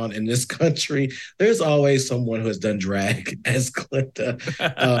or gone in this country, there's always someone who has done drag as Glinda.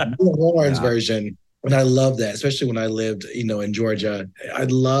 Horne's version. And I love that, especially when I lived, in Georgia. I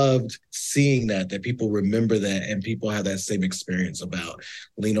loved seeing that people remember that and people have that same experience about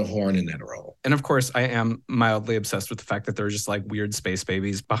Lena Horne in that role. And of course, I am mildly obsessed with the fact that there are just like weird space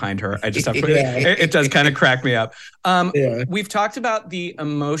babies behind her. I just have to, it does kind of crack me up. We've talked about the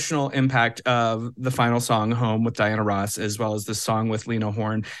emotional impact of the final song, Home, with Diana Ross, as well as the song with Lena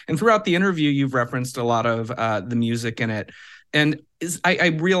Horne. And throughout the interview, you've referenced a lot of the music in it. And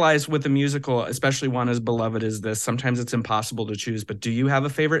I realize with a musical, especially one as beloved as this, sometimes it's impossible to choose. But do you have a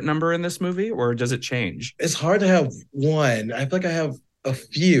favorite number in this movie, or does it change? It's hard to have one. I feel like I have a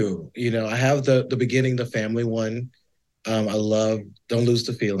few. I have the beginning, the family one. I love Don't Lose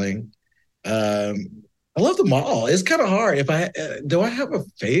the Feeling. I love them all. It's kind of hard. If I do, I have a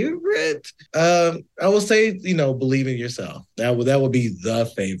favorite. I will say, Believe in Yourself. That would be the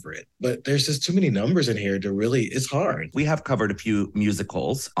favorite. But there's just too many numbers in here to really. It's hard. We have covered a few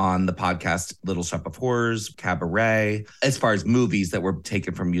musicals on the podcast, Little Shop of Horrors, Cabaret, as far as movies that were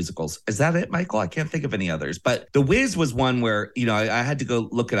taken from musicals. Is that it, Michael? I can't think of any others. But The Wiz was one where, I had to go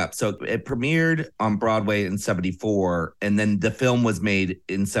look it up. So it premiered on Broadway in 1974, and then the film was made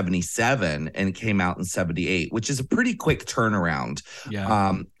in 1977, and it came out in 1978, which is a pretty quick turnaround.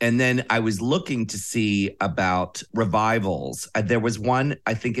 Yeah. And then I was looking to see about revivals. There was one,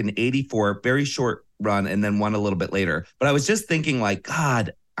 I think, in 1984, very short run, and then one a little bit later. But I was just thinking, like,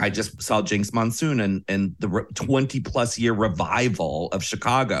 God, I just saw Jinx Monsoon and the 20 plus year revival of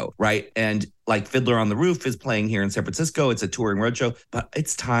Chicago, right? And like Fiddler on the Roof is playing here in San Francisco. It's a touring roadshow, but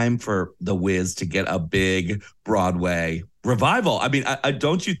it's time for The Wiz to get a big Broadway revival. I mean,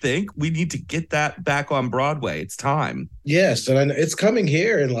 don't you think we need to get that back on Broadway? It's time. Yes, and it's coming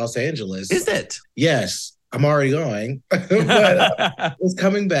here in Los Angeles. Is it? Yes. I'm already going, but it's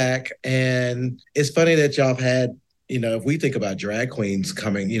coming back. And it's funny that y'all have had, if we think about drag queens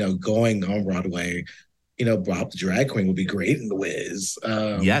coming, going on Broadway, Bob the Drag Queen would be great in The Wiz.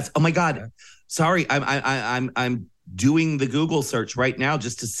 Yes. Oh my God. Sorry. I'm doing the Google search right now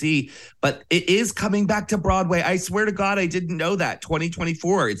just to see, but it is coming back to Broadway. I swear to God, I didn't know that.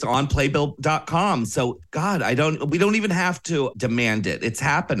 2024. It's on playbill.com. So God, we don't even have to demand it. It's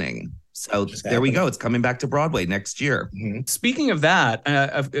happening. So there we go. It's coming back to Broadway next year. Mm-hmm. Speaking of that,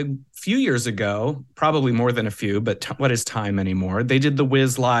 a few years ago, probably more than a few, but what is time anymore? They did The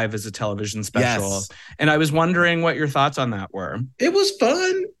Wiz live as a television special. Yes. And I was wondering what your thoughts on that were. It was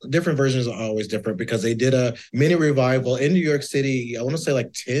fun. Different versions are always different because they did a mini revival in New York City, I want to say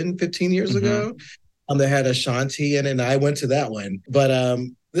like 10, 15 years ago. They had Ashanti in it, and I went to that one. But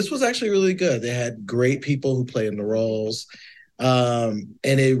this was actually really good. They had great people who played in the roles. And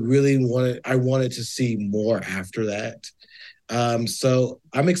I wanted to see more after that. So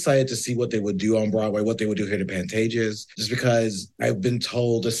I'm excited to see what they would do on Broadway, what they would do here to Pantages, just because I've been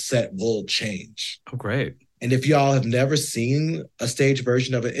told the set will change. Oh, great. And if y'all have never seen a stage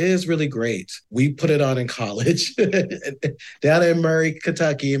version of it, it is really great. We put it on in college down in Murray,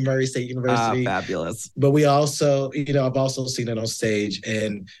 Kentucky, in Murray State University. Fabulous. But we also, I've also seen it on stage,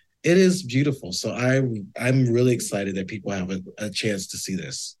 and it is beautiful. So I'm really excited that people have a chance to see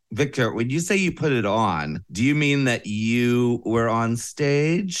this. Viktor, when you say you put it on, do you mean that you were on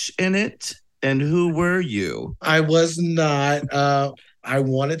stage in it? And who were you? I was not. I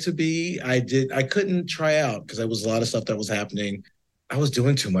wanted to be. I couldn't try out because there was a lot of stuff that was happening. I was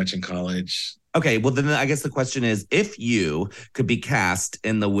doing too much in college. Okay, well then I guess the question is, if you could be cast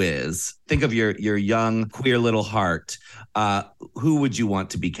in The Wiz, think of your young queer little heart. Who would you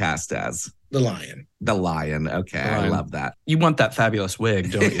want to be cast as? The Lion. The Lion. Okay, I love that. You want that fabulous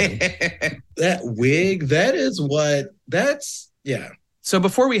wig, don't you? That wig, yeah. So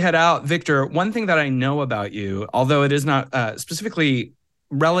before we head out, Viktor, one thing that I know about you, although it is not specifically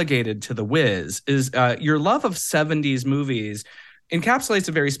relegated to The Wiz, is your love of 70s movies encapsulates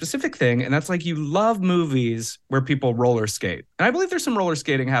a very specific thing, and that's like you love movies where people roller skate. And I believe there's some roller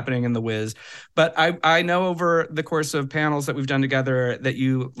skating happening in The Wiz, but I know over the course of panels that we've done together that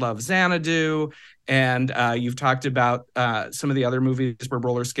you love Xanadu, and you've talked about some of the other movies where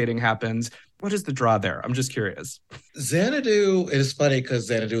roller skating happens. What is the draw there? I'm just curious. Xanadu, is funny because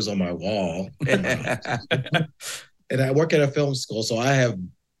Xanadu is on my wall. And I work at a film school, so I have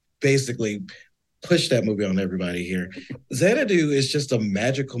basically push that movie on everybody here. Xanadu is just a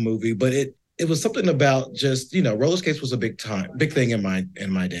magical movie, but it was something about just, roller skates was a big thing in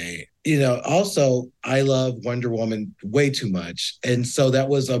my day. Also I love Wonder Woman way too much. And so that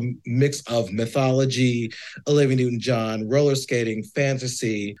was a mix of mythology, Olivia Newton-John, roller skating,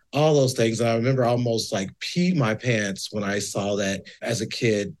 fantasy, all those things. And I remember almost like peed my pants when I saw that as a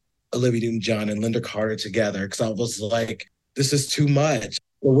kid, Olivia Newton-John and Linda Carter together, because I was like, this is too much.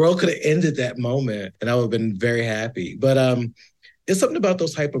 The world could have ended that moment and I would have been very happy. But it's something about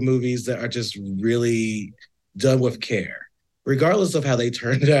those type of movies that are just really done with care, regardless of how they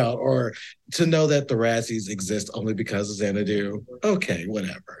turned out, or to know that the Razzies exist only because of Xanadu. Okay,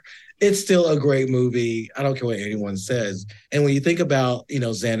 whatever. It's still a great movie. I don't care what anyone says. And when you think about,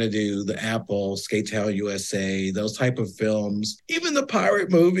 Xanadu, The Apple, Skate Town USA, those type of films, even the pirate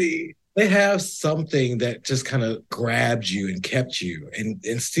movie, they have something that just kind of grabbed you and kept you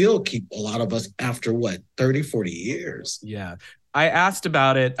and still keep a lot of us after 30, 40 years. Yeah. I asked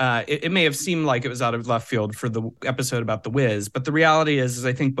about it. It may have seemed like it was out of left field for the episode about The Wiz, but the reality is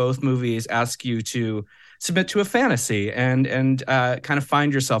I think both movies ask you to submit to a fantasy and kind of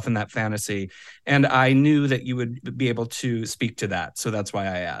find yourself in that fantasy. And I knew that you would be able to speak to that. So that's why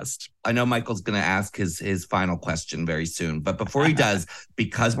I asked. I know Michael's going to ask his final question very soon. But before he does,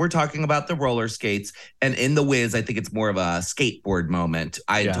 because we're talking about the roller skates, and in The Wiz, I think it's more of a skateboard moment.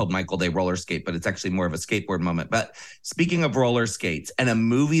 I had told Michael they roller skate, but it's actually more of a skateboard moment. But speaking of roller skates, and a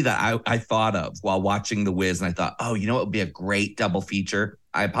movie that I thought of while watching The Wiz, and I thought, oh, you know what would be a great double feature?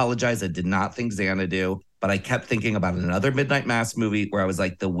 I apologize. I did not think Xanadu, but I kept thinking about another Midnight Mass movie where I was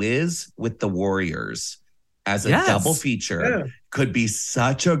like, The Wiz with the Warriors as a double feature could be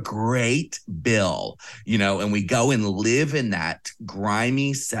such a great bill, you know, and we go and live in that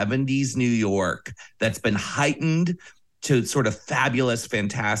grimy 70s New York that's been heightened to sort of fabulous,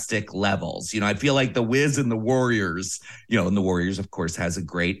 fantastic levels. You know, I feel like The Wiz and the Warriors, you know, and the Warriors, of course, has a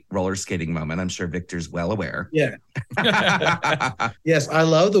great roller skating moment. I'm sure Victor's well aware. Yeah. Yes, I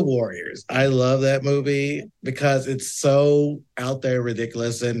love the Warriors. I love that movie because it's so out there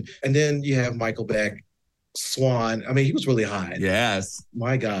ridiculous. And then you have Michael Beck, Swan. I mean, he was really hot. Yes.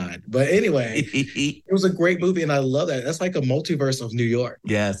 My God. But anyway, it was a great movie, and I love that. That's like a multiverse of New York.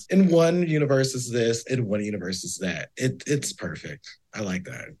 Yes. In one universe is this, in one universe is that. It's perfect. I like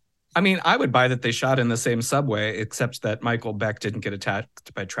that. I mean, I would buy that they shot in the same subway, except that Michael Beck didn't get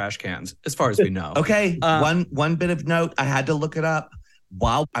attacked by trash cans, as far as we know. Okay. One bit of note, I had to look it up.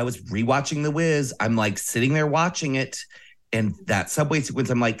 While I was rewatching The Wiz, I'm like sitting there watching it. And that subway sequence,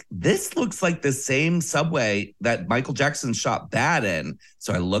 I'm like, this looks like the same subway that Michael Jackson shot Bad in.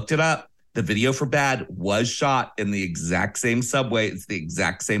 So I looked it up. The video for Bad was shot in the exact same subway. It's the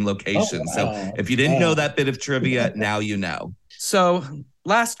exact same location. Oh, wow. So if you didn't know that bit of trivia, now you know. So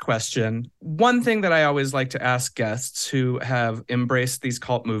last question. One thing that I always like to ask guests who have embraced these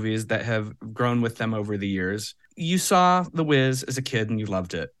cult movies that have grown with them over the years. You saw The Wiz as a kid and you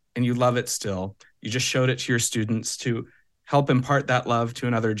loved it, and you love it still. You just showed it to your students to help impart that love to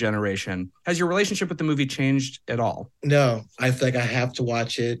another generation. Has your relationship with the movie changed at all? No, I think I have to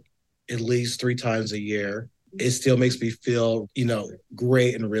watch it at least 3 times a year. It still makes me feel, you know,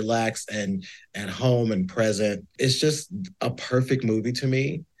 great and relaxed and at home and present. It's just a perfect movie to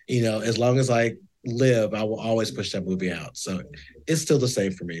me. You know, as long as I live, I will always push that movie out. So it's still the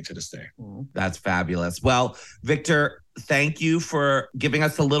same for me to this day. That's fabulous. Well, Victor, thank you for giving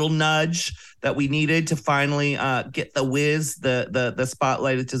us a little nudge that we needed to finally get The Wiz the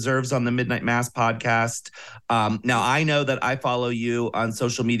spotlight it deserves on the Midnight Mass podcast. Now, I know that I follow you on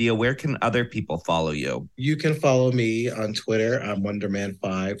social media. Where can other people follow you? You can follow me on Twitter. I'm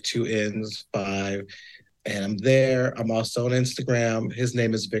Wonderman5, 2 N's, 5. And I'm there. I'm also on Instagram. His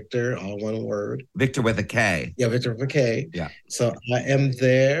name is Victor, all one word. Victor with a K. Yeah, Victor with a K. Yeah. So I am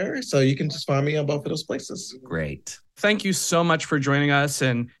there. So you can just find me on both of those places. Great. Thank you so much for joining us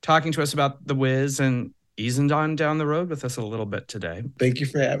and talking to us about The Wiz and easing on down the road with us a little bit today. Thank you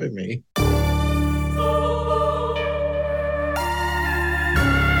for having me.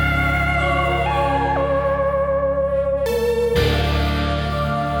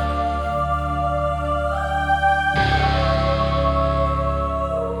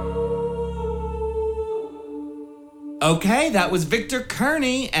 Okay, that was Viktor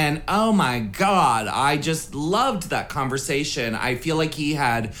Kerney, and oh my God, I just loved that conversation. I feel like he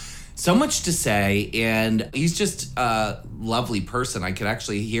had so much to say, and he's just a lovely person. I could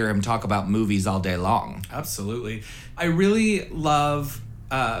actually hear him talk about movies all day long. Absolutely. I really love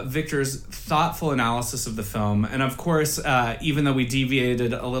Victor's thoughtful analysis of the film. And of course, even though we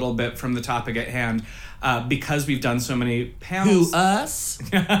deviated a little bit from the topic at hand, because we've done so many panels. Who, us?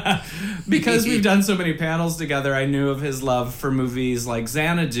 Because we've done so many panels together, I knew of his love for movies like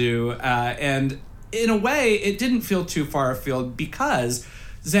Xanadu. And in a way, it didn't feel too far afield because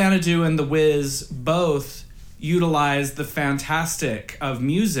Xanadu and The Wiz both utilize the fantastic of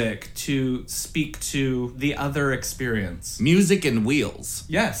music to speak to the other experience. Music and wheels.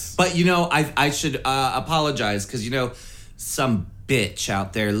 Yes. But, you know, I should apologize because, you know, some bitch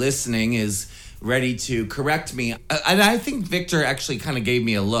out there listening is ready to correct me. And I think Victor actually kind of gave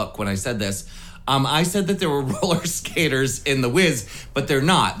me a look when I said this. I said that there were roller skaters in The Wiz, but they're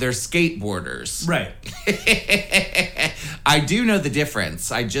not. They're skateboarders. Right. I do know the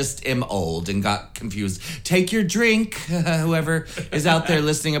difference. I just am old and got confused. Take your drink, whoever is out there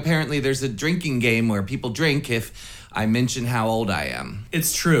listening. Apparently, there's a drinking game where people drink if I mention how old I am.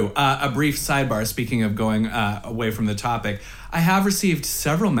 It's true. A brief sidebar, speaking of going away from the topic. I have received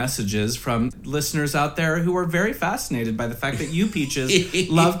several messages from listeners out there who are very fascinated by the fact that you, Peaches,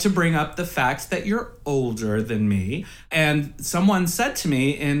 love to bring up the fact that you're older than me. And someone said to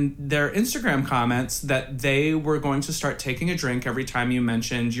me in their Instagram comments that they were going to start taking a drink every time you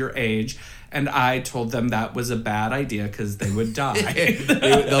mentioned your age. And I told them that was a bad idea because they would die.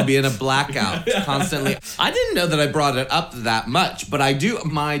 They'll be in a blackout constantly. I didn't know that I brought it up that much, but I do.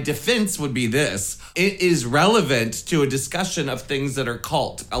 My defense would be this. It is relevant to a discussion of things that are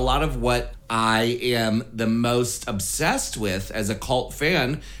cult. A lot of what I am the most obsessed with as a cult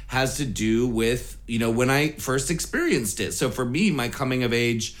fan has to do with, when I first experienced it. So for me, my coming of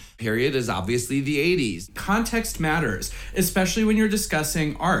age period is obviously the 80s. Context matters, especially when you're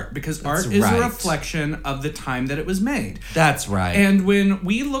discussing art, because art is a reflection of the time that it was made. That's right. And when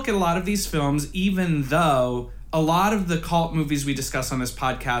we look at a lot of these films, even though a lot of the cult movies we discuss on this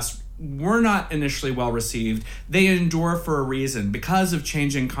podcast were not initially well received, they endure for a reason, because of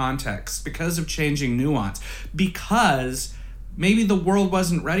changing context, because of changing nuance, because maybe the world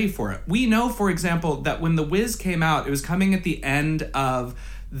wasn't ready for it. We know, for example, that when The Wiz came out, it was coming at the end of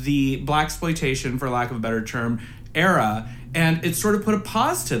the blaxploitation, for lack of a better term, era, and it sort of put a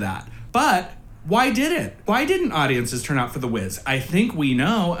pause to that. But why didn't audiences turn out for The Wiz? I think we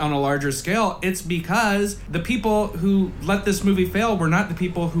know on a larger scale it's because the people who let this movie fail were not the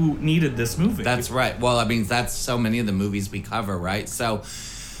people who needed this movie. That's right. Well, I mean, that's so many of the movies we cover, right? So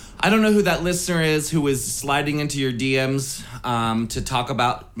I don't know who that listener is who is sliding into your DMs to talk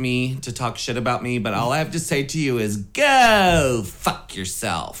about me, to talk shit about me, but all I have to say to you is go fuck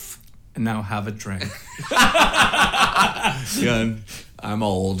yourself. And now have a drink. Good. I'm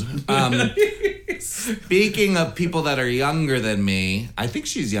old. Speaking of people that are younger than me, I think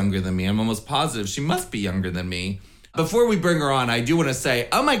she's younger than me. I'm almost positive she must be younger than me. Before we bring her on, I do want to say,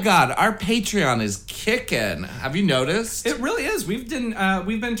 oh my God, our Patreon is kicking. Have you noticed? It really is. We've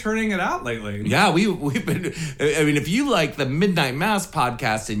been turning it out lately. Yeah, we've been. I mean, if you like the Midnight Mass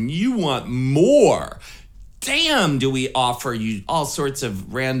podcast and you want more, damn, do we offer you all sorts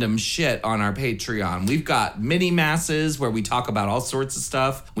of random shit on our Patreon. We've got mini masses where we talk about all sorts of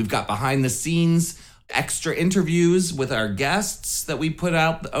stuff. We've got behind the scenes extra interviews with our guests that we put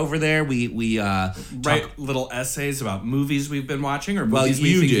out over there. We write little essays about movies we've been watching or movies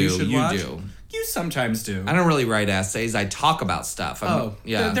we think you should watch. You do. You sometimes do. I don't really write essays. I talk about stuff.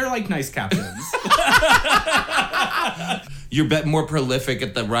 Yeah. They're like nice captions. You're more prolific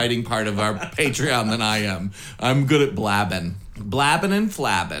at the writing part of our Patreon than I am. I'm good at blabbing. Blabbing and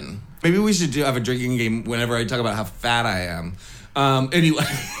flabbing. Maybe we should have a drinking game whenever I talk about how fat I am. Anyway.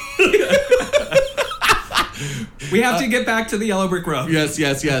 We have to get back to the Yellow Brick Road. Yes.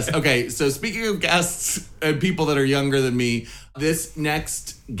 Okay, so speaking of guests and people that are younger than me, this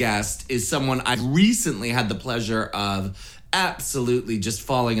next guest is someone I recently had the pleasure of absolutely just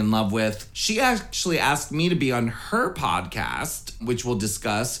falling in love with. She actually asked me to be on her podcast, which we'll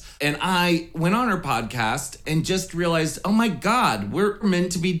discuss. And I went on her podcast and just realized, oh my God, we're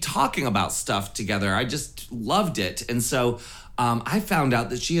meant to be talking about stuff together. I just loved it. And so I found out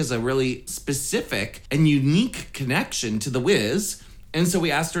that she has a really specific and unique connection to The Wiz. And so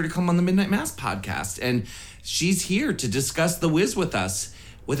we asked her to come on the Midnight Mass podcast. And she's here to discuss The Wiz with us.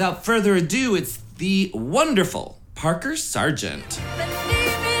 Without further ado, it's the wonderful Parker Sargent.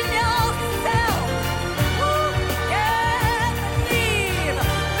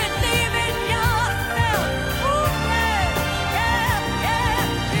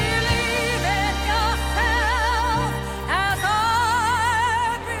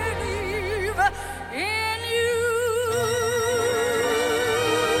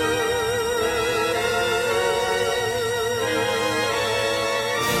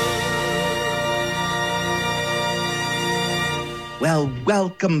 Well,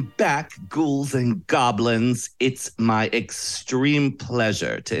 welcome back, ghouls and goblins. It's my extreme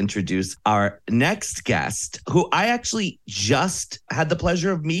pleasure to introduce our next guest, who I actually just had the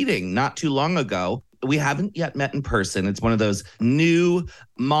pleasure of meeting not too long ago. We haven't yet met in person. It's one of those new,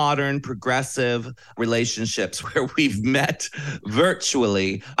 modern, progressive relationships where we've met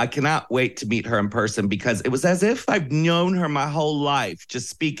virtually. I cannot wait to meet her in person because it was as if I've known her my whole life,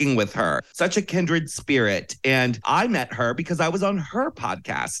 just speaking with her. Such a kindred spirit. And I met her because I was on her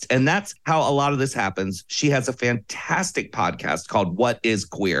podcast. And that's how a lot of this happens. She has a fantastic podcast called What is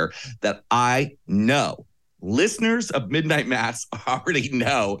Queer that I know listeners of Midnight Mass already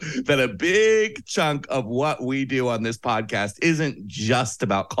know that a big chunk of what we do on this podcast isn't just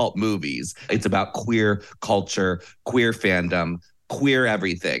about cult movies. It's about queer culture, queer fandom, queer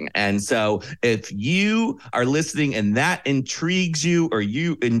everything. And so if you are listening and that intrigues you, or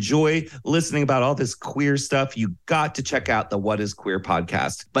you enjoy listening about all this queer stuff, you got to check out the What is Queer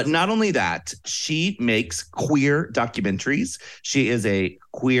podcast. But not only that, she makes queer documentaries. She is a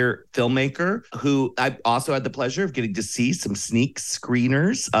queer filmmaker who I also had the pleasure of getting to see some sneak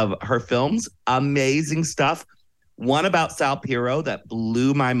screeners of her films. Amazing stuff. One about Sal Piro that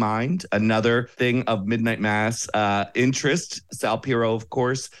blew my mind. Another thing of Midnight Mass interest. Sal Piro, of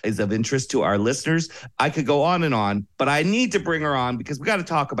course, is of interest to our listeners. I could go on, but I need to bring her on because we got to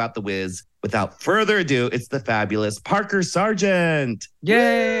talk about The Wiz. Without further ado, it's the fabulous Parker Sargent.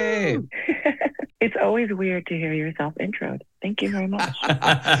 Yay! It's always weird to hear yourself introed. Thank you very much.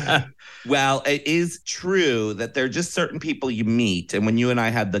 Well, it is true that there are just certain people you meet. And when you and I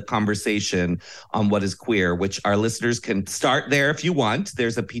had the conversation on What is Queer, which our listeners can start there if you want.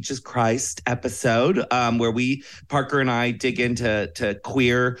 There's a Peaches Christ episode where Parker and I dig into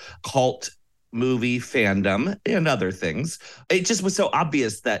queer cult movie fandom and other things. It just was so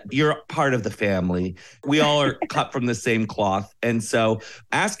obvious that you're part of the family. We all are cut from the same cloth. And so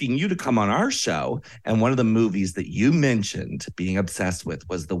asking you to come on our show, and one of the movies that you mentioned being obsessed with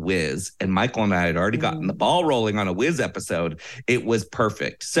was The Wiz. And Michael and I had already gotten the ball rolling on a Wiz episode. It was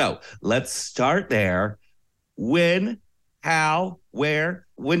perfect. So let's start there. When, how, where,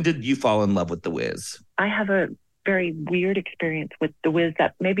 when did you fall in love with The Wiz? I have a very weird experience with The Wiz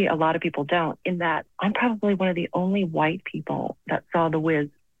that maybe a lot of people don't, in that I'm probably one of the only white people that saw The Wiz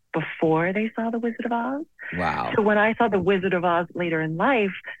before they saw The Wizard of Oz. Wow. So when I saw The Wizard of Oz later in life,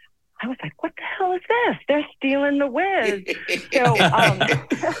 I was like, what the hell is this? They're stealing The Wiz. So,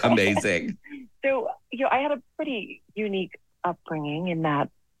 amazing. So, I had a pretty unique upbringing in that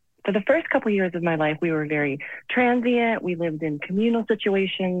for the first couple of years of my life, we were very transient. We lived in communal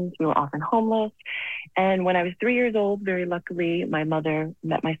situations. We were often homeless. And when I was 3 years old, very luckily, my mother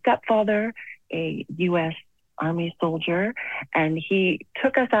met my stepfather, a U.S. Army soldier, and he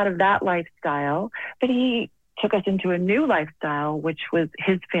took us out of that lifestyle, but he took us into a new lifestyle, which was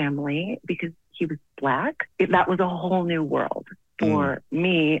his family, because he was Black. That was a whole new world for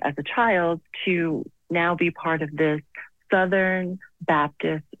me as a child to now be part of this Southern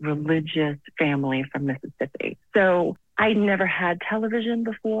Baptist religious family from Mississippi. So I never had television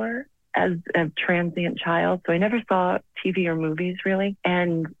before as a transient child, so I never saw TV or movies really.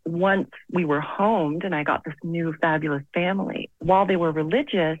 And once we were homed and I got this new fabulous family, while they were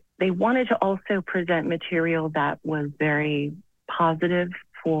religious, they wanted to also present material that was very positive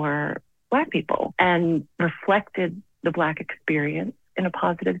for Black people and reflected the Black experience in a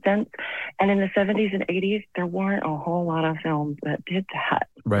positive sense. And in the 70s and 80s, there weren't a whole lot of films that did that.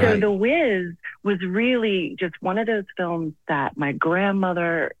 Right. So The Wiz was really just one of those films that my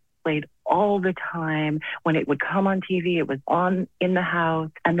grandmother played all the time. When it would come on TV, it was on in the house.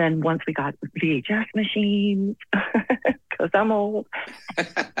 And then once we got VHS machines, because I'm old,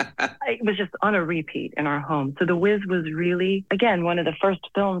 it was just on a repeat in our home. So The Wiz was really, again, one of the first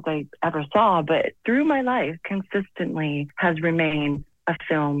films I ever saw, but through my life consistently has remained a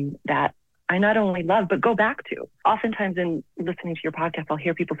film that I not only love, but go back to. Oftentimes in listening to your podcast, I'll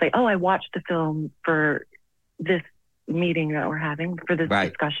hear people say, oh, I watched the film for this meeting that we're having, for this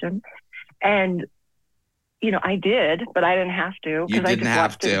discussion. And, I did, but I didn't have to, because I just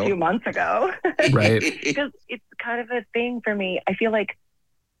watched it a few months ago. Right. Because it's kind of a thing for me. I feel like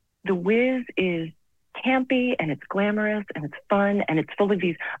The Wiz is campy and it's glamorous and it's fun and it's full of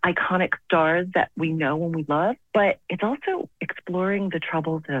these iconic stars that we know and we love, but it's also exploring the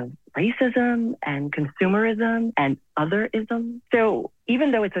troubles of racism and consumerism and otherism. So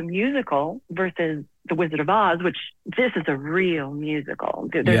even though it's a musical versus The Wizard of Oz, which this is a real musical.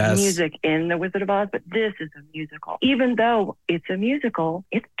 There's music in The Wizard of Oz, but this is a musical. Even though it's a musical,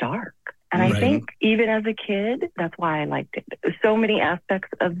 it's dark. And I think even as a kid, that's why I liked it. So many aspects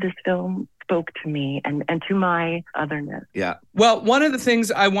of this film spoke to me and to my otherness. Yeah. Well, one of the things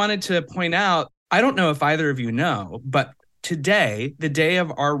I wanted to point out, I don't know if either of you know, but today, the day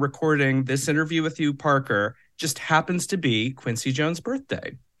of our recording this interview with you, Parker, just happens to be Quincy Jones'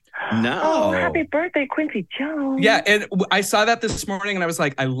 birthday. No. Oh, happy birthday, Quincy Jones. Yeah, and I saw that this morning and I was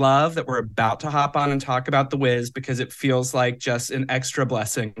like, I love that we're about to hop on and talk about The Wiz because it feels like just an extra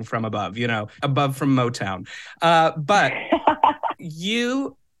blessing from above, above from Motown. But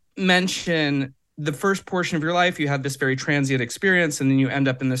you mention the first portion of your life, you had this very transient experience and then you end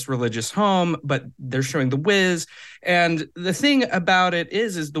up in this religious home, but they're showing The Wiz. And the thing about it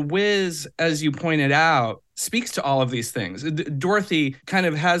is The Wiz, as you pointed out, speaks to all of these things. Dorothy kind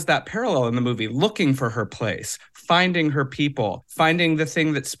of has that parallel in the movie, looking for her place, finding her people, finding the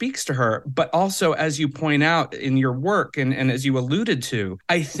thing that speaks to her. But also, as you point out in your work and as you alluded to,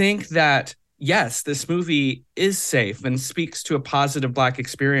 I think that yes, this movie is safe and speaks to a positive Black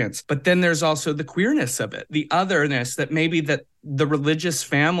experience, but then there's also the queerness of it, the otherness that maybe that the religious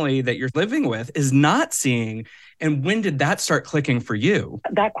family that you're living with is not seeing. And when did that start clicking for you?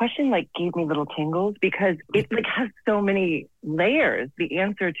 That question gave me little tingles because it has so many layers. The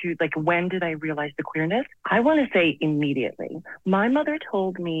answer to when did I realize the queerness? I want to say immediately. My mother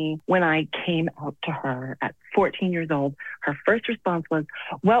told me when I came out to her at 14 years old, her first response was,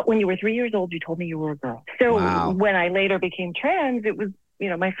 well, when you were 3 years old, you told me you were a girl. So when I later became trans, it was,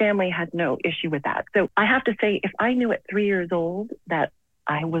 my family had no issue with that. So I have to say, if I knew at 3 years old that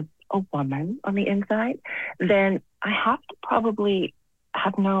I was a woman on the inside, then I have to probably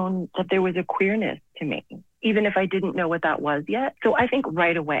have known that there was a queerness to me, even if I didn't know what that was yet. So I think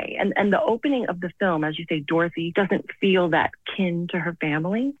right away, and the opening of the film, as you say, Dorothy doesn't feel that kin to her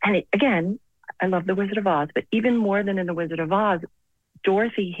family. And again, I love The Wizard of Oz, but even more than in The Wizard of Oz,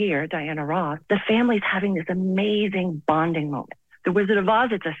 Dorothy here, Diana Ross, the family's having this amazing bonding moment. The Wizard of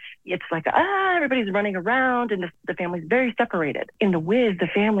Oz, it's like everybody's running around and the family's very separated. In The Wiz, the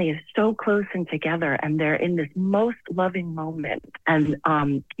family is so close and together, and they're in this most loving moment. And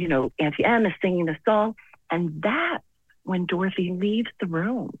Auntie Em is singing the song, and that's when Dorothy leaves the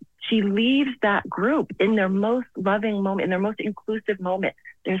room. She leaves that group in their most loving moment, in their most inclusive moment.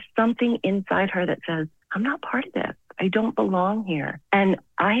 There's something inside her that says, I'm not part of this. I don't belong here. And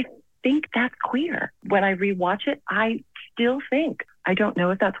I think that's queer. When I rewatch it, I still think, I don't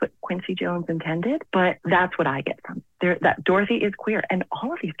know if that's what Quincy Jones intended, but that's what I get from there. That Dorothy is queer, and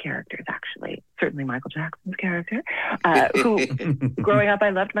all of these characters, actually, certainly Michael Jackson's character, who growing up,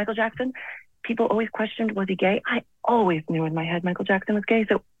 I loved Michael Jackson. People always questioned, was he gay? I always knew in my head Michael Jackson was gay,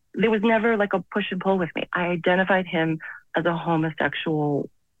 so there was never a push and pull with me. I identified him as a homosexual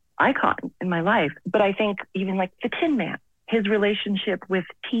icon in my life. But I think even the Tin Man, his relationship with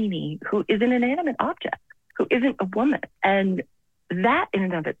Teeny, who is an inanimate object, who isn't a woman. And that in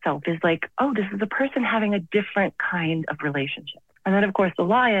and of itself is this is a person having a different kind of relationship. And then, of course, the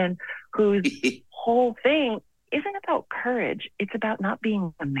lion, whose whole thing isn't about courage. It's about not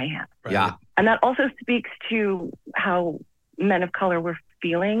being a man. Right. Yeah. And that also speaks to how men of color were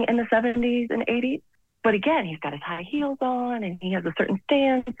feeling in the 70s and 80s. But again, he's got his high heels on and he has a certain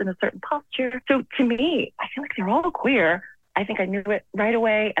stance and a certain posture. So to me, I feel like they're all queer. I think I knew it right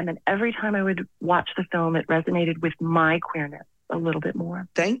away. And then every time I would watch the film, it resonated with my queerness a little bit more.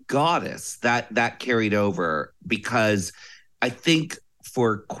 Thank goddess that carried over, because I think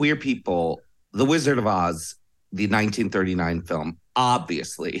for queer people, The Wizard of Oz, the 1939 film,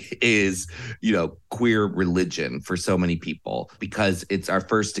 obviously is, queer religion for so many people, because it's our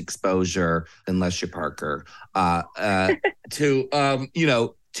first exposure, unless you're Parker,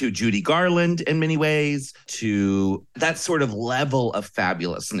 to Judy Garland in many ways, to that sort of level of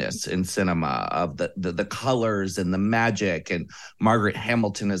fabulousness in cinema, of the colors and the magic, and Margaret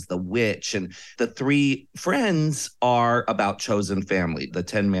Hamilton as the witch. And the three friends are about chosen family, the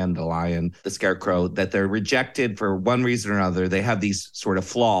Tin Man, the Lion, the Scarecrow, that they're rejected for one reason or another. They have these sort of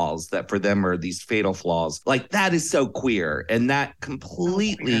flaws that for them are these fatal flaws. That is so queer. And that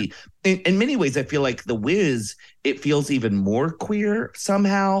completely... In many ways, I feel like The Wiz, it feels even more queer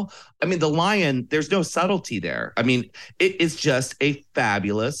somehow. I mean, the lion, there's no subtlety there. I mean, it is just a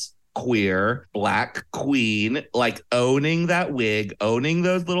fabulous, queer, Black queen, owning that wig, owning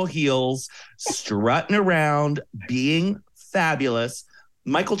those little heels, strutting around, being fabulous.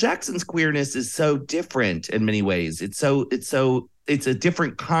 Michael Jackson's queerness is so different in many ways. It's a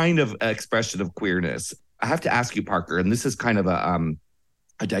different kind of expression of queerness. I have to ask you, Parker, and this is kind of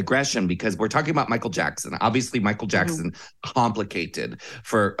a digression, because we're talking about Michael Jackson. Obviously, Michael Jackson, complicated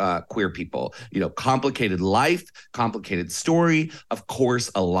for queer people. Complicated life, complicated story. Of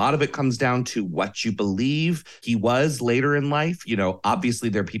course, a lot of it comes down to what you believe he was later in life. Obviously,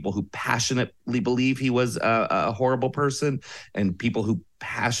 there are people who passionately believe he was a horrible person, and people who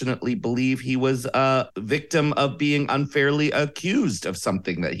passionately believe he was a victim of being unfairly accused of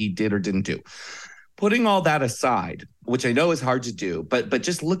something that he did or didn't do. Putting all that aside, which I know is hard to do, but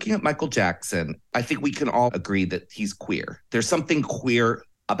just looking at Michael Jackson, I think we can all agree that he's queer. There's something queer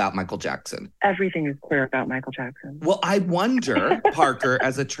about Michael Jackson. Everything is queer about Michael Jackson. Well, I wonder, Parker,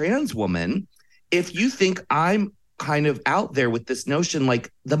 as a trans woman, if you think I'm kind of out there with this notion,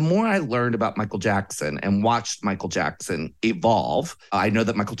 like the more I learned about Michael Jackson and watched Michael Jackson evolve, I know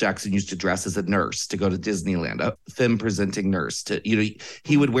that Michael Jackson used to dress as a nurse to go to Disneyland, a femme presenting nurse.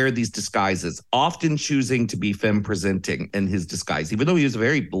 He would wear these disguises, often choosing to be femme presenting in his disguise, even though he was a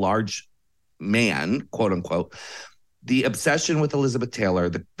very large man, quote unquote. The obsession with Elizabeth Taylor,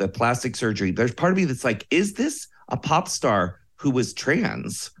 the plastic surgery, there's part of me that's like, is this a pop star who was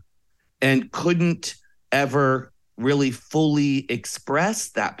trans and couldn't ever really fully express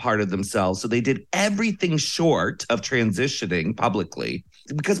that part of themselves? So they did everything short of transitioning publicly.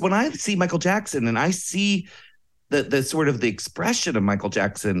 Because when I see Michael Jackson and I see the sort of the expression of Michael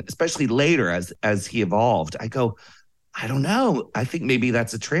Jackson, especially later as he evolved, I go, I don't know. I think maybe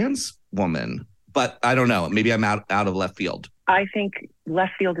that's a trans woman, but I don't know. Maybe I'm out of left field. I think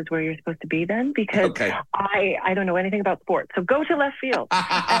left field is where you're supposed to be then, because okay. I don't know anything about sports. So go to left field.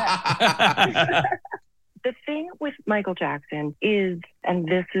 The thing with Michael Jackson is, and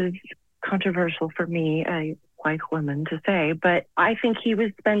this is controversial for me, a white woman to say, but I think he was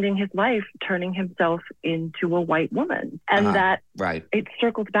spending his life turning himself into a white woman. And that right. It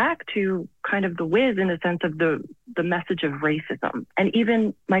circles back to kind of the Wiz in the sense of the message of racism. And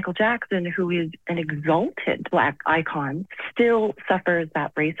even Michael Jackson, who is an exalted Black icon, still suffers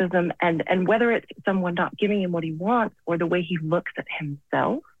that racism. And whether it's someone not giving him what he wants or the way he looks at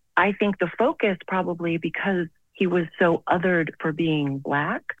himself, I think the focus probably because he was so othered for being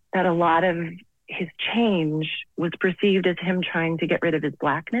Black, that a lot of his change was perceived as him trying to get rid of his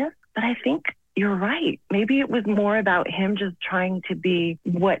Blackness. But I think you're right. Maybe it was more about him just trying to be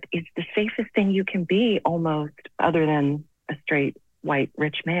what is the safest thing you can be, almost, other than a straight, white,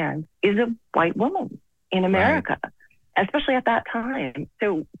 rich man, is a white woman in America. Right. Especially at that time.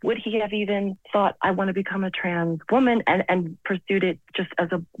 So would he have even thought, I want to become a trans woman and pursued it just as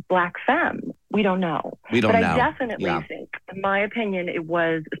a Black femme? We don't know. But I definitely think, in my opinion, it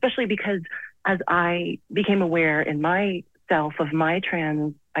was, especially because as I became aware in myself of my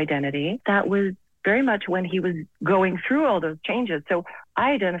trans identity, that was very much when he was going through all those changes. So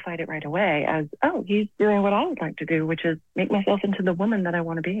I identified it right away as, oh, he's doing what I would like to do, which is make myself into the woman that I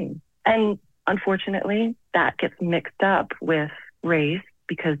want to be. And unfortunately, that gets mixed up with race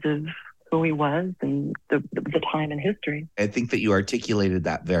because of who he was and the time in history. I think that you articulated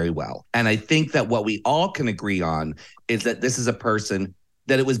that very well. And I think that what we all can agree on is that this is a person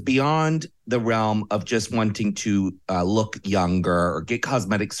that it was beyond the realm of just wanting to look younger or get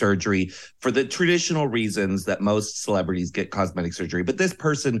cosmetic surgery for the traditional reasons that most celebrities get cosmetic surgery. But this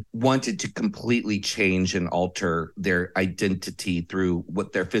person wanted to completely change and alter their identity through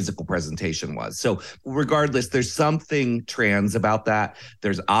what their physical presentation was. So regardless, there's something trans about that.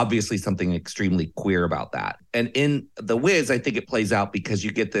 There's obviously something extremely queer about that. And in The Wiz, I think it plays out because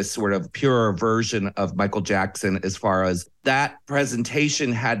you get this sort of pure version of Michael Jackson as far as that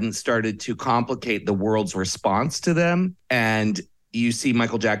presentation hadn't started to complicate the world's response to them. And you see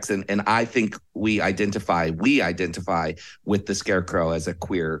Michael Jackson, and I think we identify with the Scarecrow as a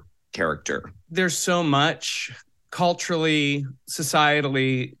queer character. There's so much culturally,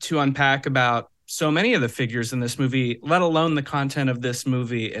 societally to unpack about so many of the figures in this movie, let alone the content of this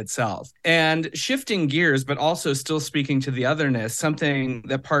movie itself. And shifting gears, but also still speaking to the otherness, something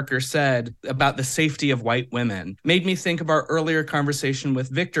that Parker said about the safety of white women made me think of our earlier conversation with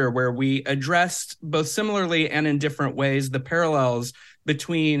Viktor, where we addressed both similarly and in different ways the parallels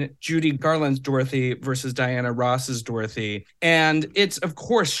between Judy Garland's Dorothy versus Diana Ross's Dorothy. And it's, of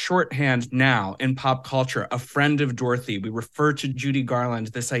course, shorthand now in pop culture, a friend of Dorothy. We refer to Judy Garland,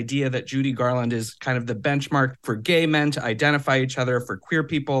 this idea that Judy Garland is kind of the benchmark for gay men to identify each other, for queer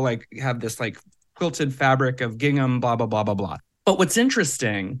people, like have this like quilted fabric of gingham, blah, blah, blah, blah, blah. But what's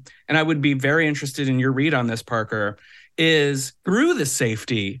interesting, and I would be very interested in your read on this, Parker, is through the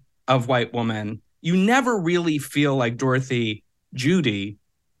safety of white women, you never really feel like Judy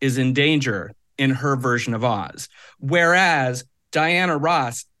is in danger in her version of Oz. Whereas Diana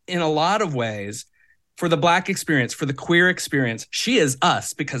Ross, in a lot of ways, for the Black experience, for the queer experience, she is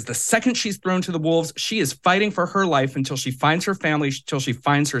us, because the second she's thrown to the wolves, she is fighting for her life until she finds her family, till she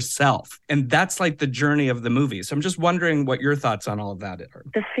finds herself. And that's like the journey of the movie. So I'm just wondering what your thoughts on all of that are.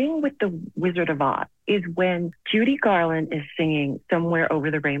 The thing with The Wizard of Oz is when Judy Garland is singing Somewhere Over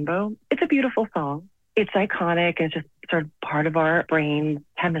the Rainbow, it's a beautiful song. It's iconic. It's just sort of part of our brain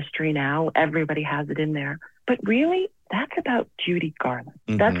chemistry now. Everybody has it in there. But really, that's about Judy Garland.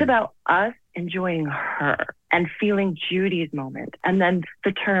 Mm-hmm. That's about us enjoying her and feeling Judy's moment. And then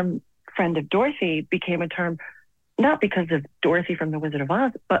the term friend of Dorothy became a term not because of Dorothy from The Wizard of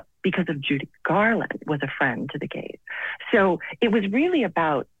Oz, but because of Judy Garland was a friend to the gays. So it was really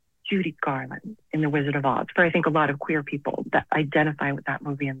about Judy Garland in The Wizard of Oz, for I think a lot of queer people that identify with that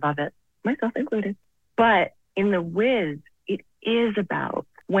movie and love it, myself included. But in The Wiz, it is about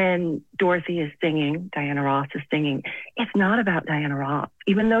when Dorothy is singing, Diana Ross is singing, it's not about Diana Ross,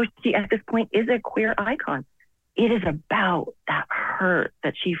 even though she at this point is a queer icon. It is about that hurt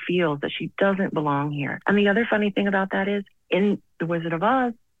that she feels that she doesn't belong here. And the other funny thing about that is in The Wizard of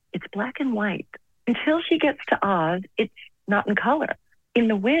Oz, it's black and white. Until she gets to Oz, it's not in color. In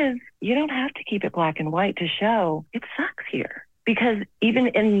The Wiz, you don't have to keep it black and white to show it sucks here. Because even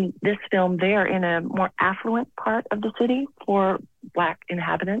in this film, they're in a more affluent part of the city for Black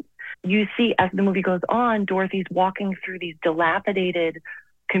inhabitants. You see, as the movie goes on, Dorothy's walking through these dilapidated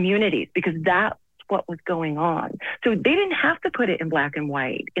communities because that's what was going on. So they didn't have to put it in black and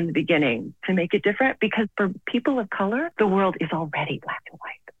white in the beginning to make it different, because for people of color, the world is already black and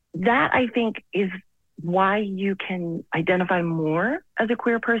white. That, I think, is why you can identify more as a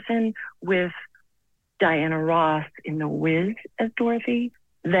queer person with Diana Ross in The Wiz as Dorothy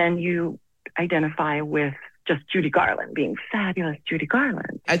than you identify with just Judy Garland being fabulous Judy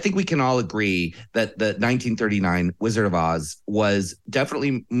Garland. I think we can all agree that the 1939 Wizard of Oz was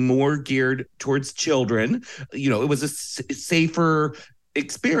definitely more geared towards children. You know, it was a safer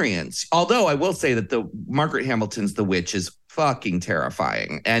experience. Although I will say that the Margaret Hamilton's The Witch is fucking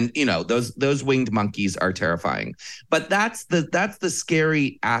terrifying. And, you know, those winged monkeys are terrifying. But that's the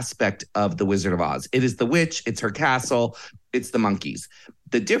scary aspect of The Wizard of Oz. It is the witch, it's her castle, it's the monkeys.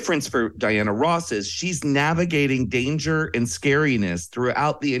 The difference for Diana Ross is she's navigating danger and scariness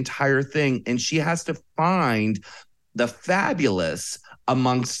throughout the entire thing. And she has to find the fabulous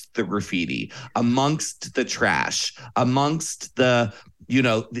amongst the graffiti, amongst the trash, amongst the, you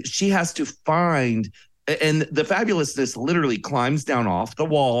know, she has to find, and the fabulousness literally climbs down off the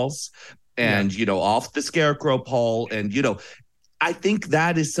walls and, you know, off the scarecrow pole. And, you know, I think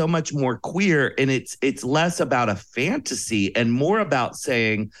that is so much more queer, and it's less about a fantasy and more about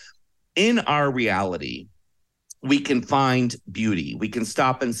saying, in our reality, we can find beauty. We can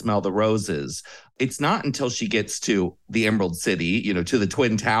stop and smell the roses. It's not until she gets to the Emerald City, you know, to the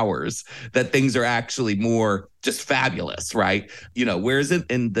Twin Towers, that things are actually more just fabulous, right? You know, whereas in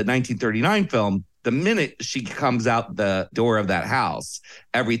the 1939 film, the minute she comes out the door of that house,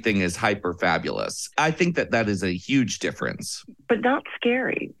 everything is hyper fabulous. I think that is a huge difference. But not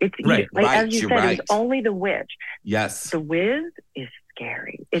scary. It's right, like, right, as you said, right. It's only the witch. Yes. The Wiz is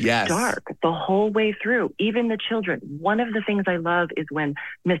scary. It's yes. dark the whole way through. Even the children. One of the things I love is when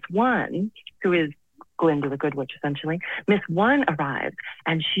Miss One, who is Glinda the Good Witch essentially, Miss One arrives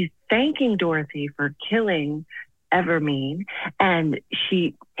and she's thanking Dorothy for killing Evermean, and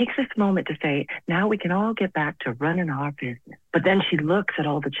she takes this moment to say, now we can all get back to running our business. But then she looks at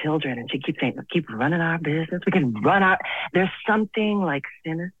all the children and she keeps saying, keep running our business. We can run our... There's something like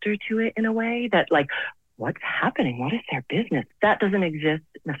sinister to it in a way that like, what's happening? What is their business? That doesn't exist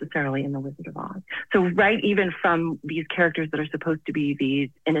necessarily in The Wizard of Oz. So right, even from these characters that are supposed to be these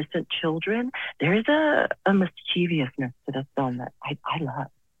innocent children, there's a mischievousness to this film that I love.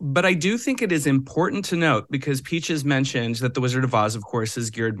 But I do think it is important to note, because Peaches mentioned that The Wizard of Oz, of course,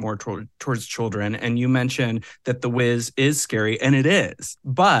 is geared more towards children. And you mentioned that The Wiz is scary, and it is.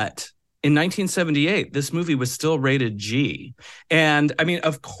 But in 1978, this movie was still rated G. And I mean,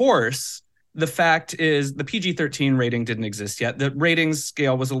 of course, the fact is the PG-13 rating didn't exist yet. The rating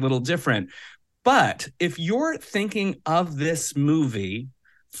scale was a little different. But if you're thinking of this movie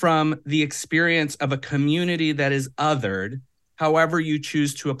from the experience of a community that is othered, however you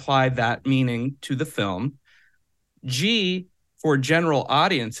choose to apply that meaning to the film, G, for general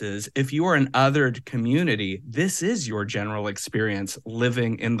audiences, if you are an othered community, this is your general experience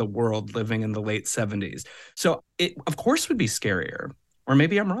living in the world, living in the late 70s. So it, of course, would be scarier. Or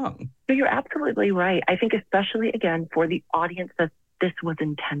maybe I'm wrong. So you're absolutely right. I think especially, again, for the audience that this was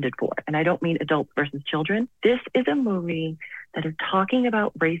intended for, and I don't mean adults versus children, this is a movie that is talking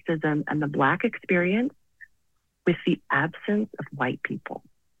about racism and the Black experience with the absence of white people.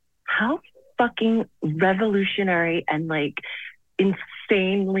 How fucking revolutionary and like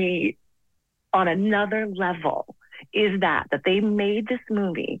insanely on another level is that they made this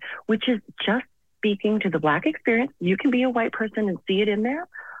movie, which is just speaking to the Black experience. You can be a white person and see it in there,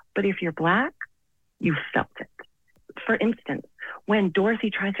 but if you're Black, you felt it. For instance, when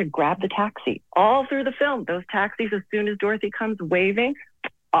Dorothy tries to grab the taxi, all through the film, those taxis, as soon as Dorothy comes waving,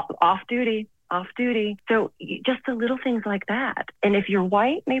 off duty. So just the little things like that. And if you're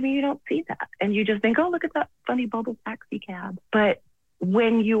white, maybe you don't see that. And you just think, oh, look at that funny bubble taxi cab. But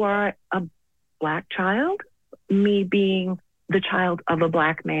when you are a Black child, me being the child of a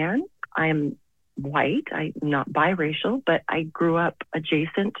Black man, I'm white. I'm not biracial, but I grew up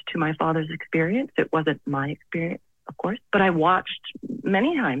adjacent to my father's experience. It wasn't my experience, of course, but I watched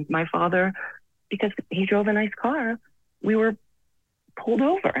many times my father, because he drove a nice car, we were pulled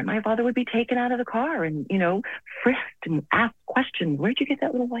over and my father would be taken out of the car and, frisked and asked questions. Where'd you get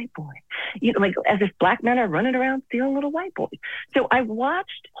that little white boy? Like as if black men are running around stealing little white boys. So I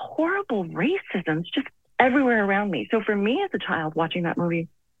watched horrible racisms just everywhere around me. So for me as a child watching that movie,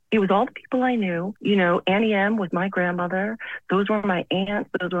 it was all the people I knew. Annie M was my grandmother. Those were my aunts.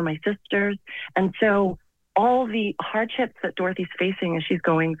 Those were my sisters. And so all the hardships that Dorothy's facing as she's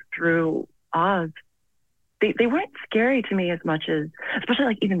going through Oz, they weren't scary to me as much as, especially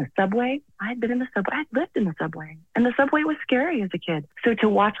like even the subway. I had been in the subway. I had lived in the subway, and the subway was scary as a kid. So to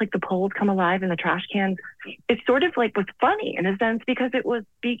watch like the poles come alive in the trash cans, it sort of like was funny in a sense because it was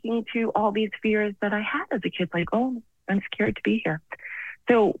speaking to all these fears that I had as a kid. Like, oh, I'm scared to be here.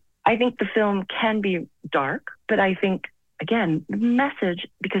 So I think the film can be dark, but I think, again, the message,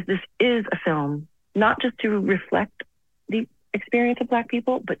 because this is a film, not just to reflect the experience of Black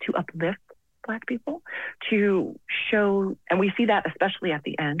people, but to uplift Black people, to show, and we see that especially at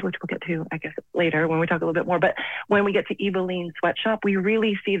the end, which we'll get to, I guess, later when we talk a little bit more, but when we get to Evelyn's sweatshop, we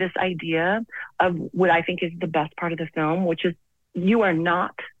really see this idea of what I think is the best part of the film, which is you are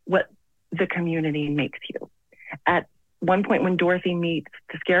not what the community makes you. At one point when Dorothy meets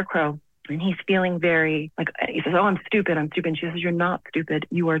the Scarecrow, and he's feeling very, like, he says, oh, I'm stupid. And she says, you're not stupid.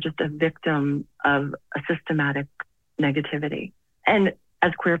 You are just a victim of a systematic negativity. And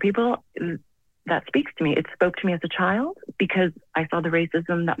as queer people, that speaks to me. It spoke to me as a child because I saw the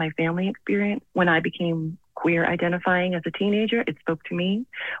racism that my family experienced. When I became queer identifying as a teenager, it spoke to me.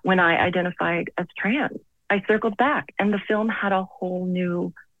 When I identified as trans, I circled back and the film had a whole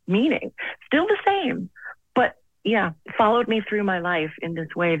new meaning. Still the same, but yeah, followed me through my life in this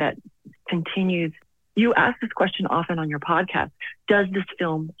way that continues. You ask this question often on your podcast, does this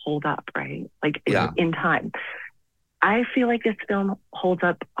film hold up, right? Like in time. I feel like this film holds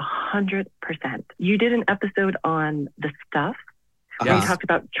up 100%. You did an episode on The Stuff. Where you talked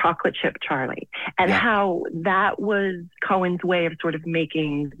about Chocolate Chip Charlie and how that was Cohen's way of sort of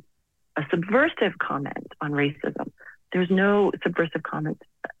making a subversive comment on racism. There's no subversive comment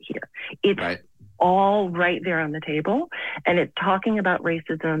here. It's all right there on the table, and it's talking about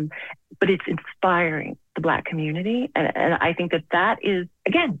racism, but it's inspiring the Black community. And I think that is,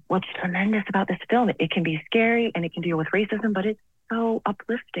 again, what's tremendous about this film. It can be scary and it can deal with racism, but it's so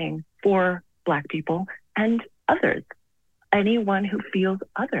uplifting for Black people and others, anyone who feels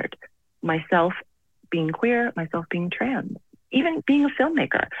othered. Myself being queer, myself being trans, even being a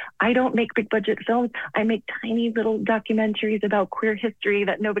filmmaker. I don't make big budget films. I make tiny little documentaries about queer history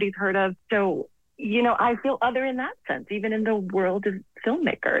that nobody's heard of. So, I feel other in that sense, even in the world of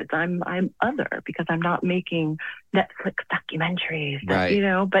filmmakers. I'm other because I'm not making Netflix documentaries,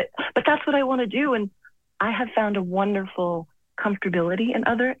 but that's what I want to do. And I have found a wonderful comfortability in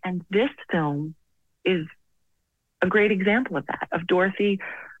other. And this film is a great example of that, of Dorothy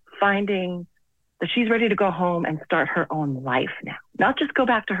finding that she's ready to go home and start her own life now. Not just go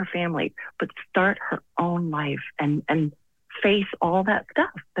back to her family, but start her own life and face all that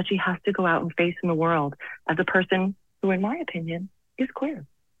stuff that she has to go out and face in the world as a person who, in my opinion, is queer.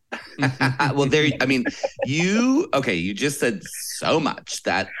 Well, you just said so much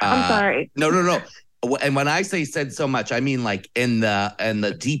that I'm sorry. No. And when I say said so much, I mean like in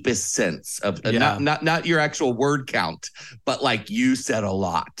the deepest sense of not your actual word count, but like you said a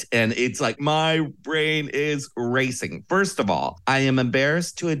lot. And it's like my brain is racing. First of all, I am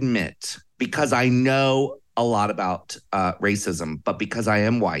embarrassed to admit, because I know a lot about racism, but because I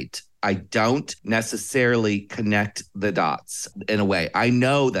am white, I don't necessarily connect the dots in a way. I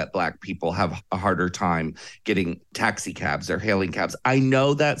know that Black people have a harder time getting taxi cabs or hailing cabs. I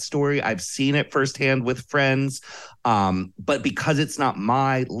know that story. I've seen it firsthand with friends. But because it's not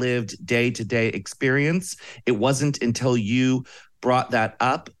my lived day-to-day experience, it wasn't until you brought that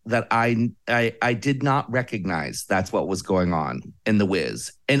up that I did not recognize that's what was going on in The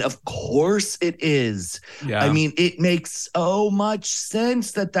Wiz. And of course it is. Yeah. I mean, it makes so much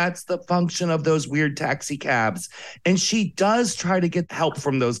sense that that's the function of those weird taxi cabs. And she does try to get help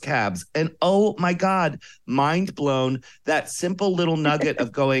from those cabs. And oh my God, mind blown, that simple little nugget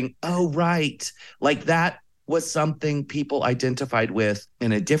of going, oh, right. Like that was something people identified with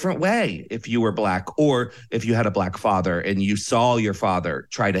in a different way if you were Black, or if you had a Black father and you saw your father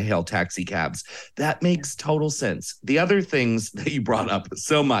try to hail taxi cabs. That makes total sense. The other things that you brought up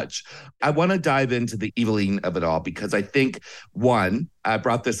so much, I want to dive into the Evelyn of it all, because I think, one, I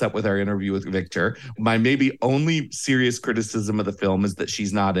brought this up with our interview with Victor. My maybe only serious criticism of the film is that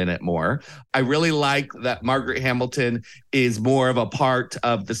she's not in it more. I really like that Margaret Hamilton is more of a part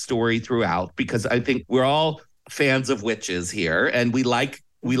of the story throughout, because I think we're all fans of witches here, and we like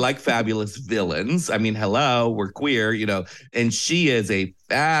fabulous villains. I mean, hello, we're queer, and she is a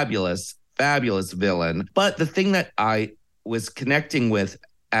fabulous, fabulous villain. But the thing that I was connecting with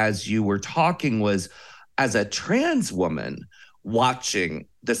as you were talking was, as a trans woman watching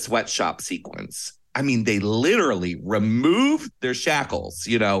the sweatshop sequence, I mean, they literally removed their shackles,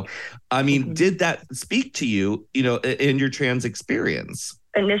 I mean, did that speak to you, in your trans experience?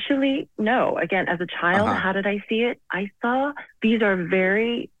 Initially, no. Again, as a child, how did I see it? I saw these are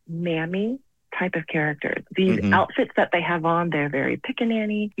very mammy type of characters. These outfits that they have on, they're very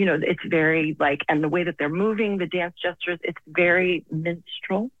pickaninny. It's very and the way that they're moving, the dance gestures, it's very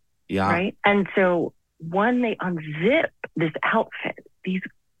minstrel. Yeah. Right? And so when they unzip this outfit, these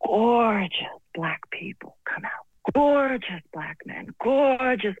gorgeous Black people come out. Gorgeous Black men,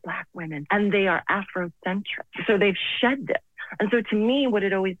 gorgeous Black women, and they are Afrocentric. So they've shed this. And so to me, what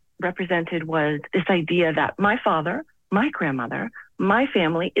it always represented was this idea that my father, my grandmother, my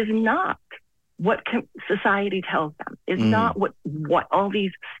family is not what society tells them, is not what all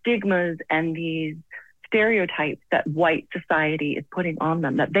these stigmas and these stereotypes that white society is putting on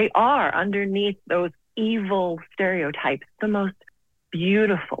them, that they are underneath those evil stereotypes, the most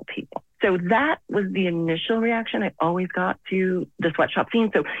beautiful people. So that was the initial reaction I always got to the sweatshop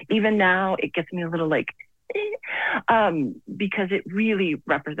scene. So even now it gets me a little because it really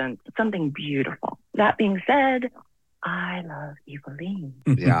represents something beautiful. That being said, I love Eveline.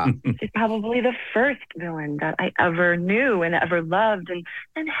 Yeah. She's probably the first villain that I ever knew and ever loved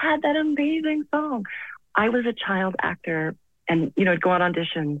and had that amazing song. I was a child actor and, I'd go on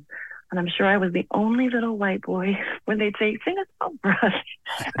auditions, and I'm sure I was the only little white boy when they'd say, sing a song for us.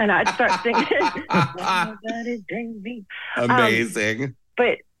 And I'd start singing. Amazing.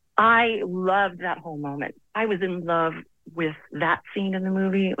 But I loved that whole moment. I was in love with that scene in the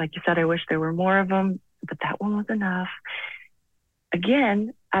movie. Like you said, I wish there were more of them, but that one was enough.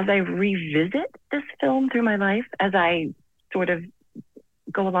 Again, as I revisit this film through my life, as I sort of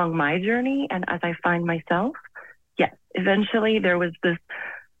go along my journey and as I find myself, yes, eventually there was this,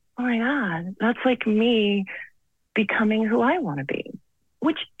 oh my God, that's like me becoming who I want to be,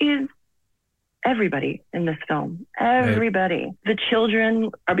 which is everybody in this film. Everybody. Right. The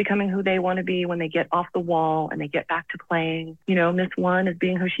children are becoming who they want to be when they get off the wall and they get back to playing. Miss One is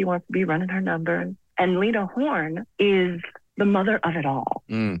being who she wants to be, running her number. And Lena Horne is the mother of it all.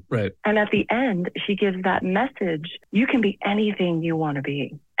 Right. And at the end, she gives that message, you can be anything you want to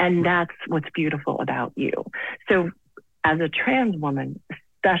be. And that's what's beautiful about you. So as a trans woman,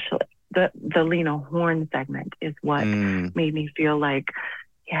 especially, the Lena Horne segment is what made me feel like,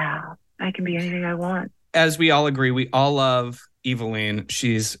 yeah, I can be anything I want. As we all agree, we all love Eveline.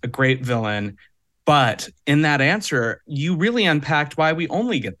 She's a great villain. But in that answer, you really unpacked why we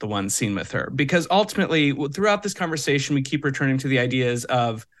only get the one scene with her. Because ultimately, throughout this conversation, we keep returning to the ideas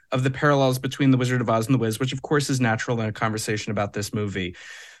of the parallels between The Wizard of Oz and The Wiz, which of course is natural in a conversation about this movie.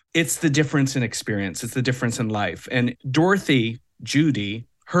 It's the difference in experience. It's the difference in life. And Dorothy, Judy,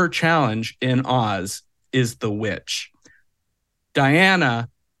 her challenge in Oz is the witch. Diana,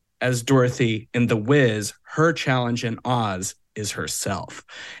 as Dorothy in The Wiz, her challenge in Oz is herself.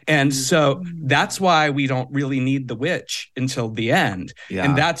 And so that's why we don't really need the witch until the end. Yeah.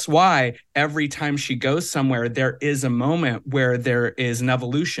 And that's why every time she goes somewhere, there is a moment where there is an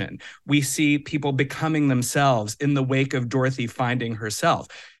evolution. We see people becoming themselves in the wake of Dorothy finding herself.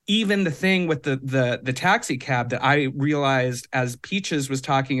 Even the thing with the taxi cab that I realized as Peaches was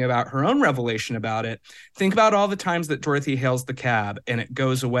talking about her own revelation about it, think about all the times that Dorothy hails the cab and it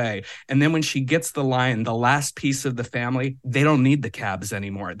goes away. And then when she gets the line, the last piece of the family, they don't need the cabs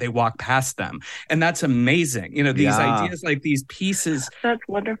anymore. They walk past them. And that's amazing. These ideas, like these pieces. That's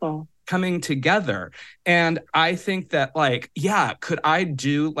wonderful. Coming together. And I think that could I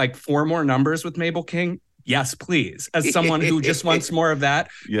do 4 more numbers with Mabel King? Yes, please. As someone who just wants more of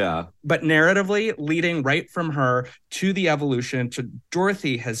that. Yeah. But narratively, leading right from her to the evolution, to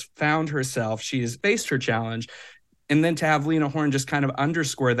Dorothy has found herself. She has faced her challenge. And then to have Lena Horne just kind of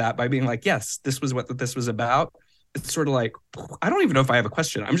underscore that by being like, yes, this was what this was about. It's sort of like, I don't even know if I have a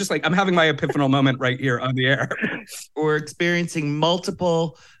question. I'm just I'm having my epiphanal moment right here on the air. We're experiencing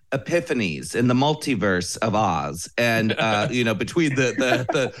multiple epiphanies in the multiverse of Oz, and between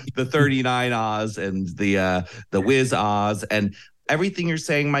the 39 Oz and the Wiz Oz and everything you're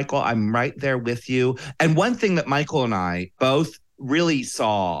saying, Michael, I'm right there with you. And one thing that Michael and I both really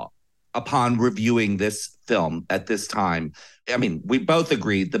saw upon reviewing this film at this time I mean, we both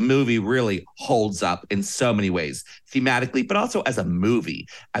agree the movie really holds up in so many ways, thematically, but also as a movie,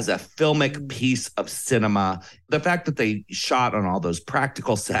 as a filmic piece of cinema. The fact that they shot on all those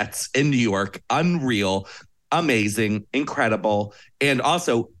practical sets in New York, unreal, amazing, incredible, and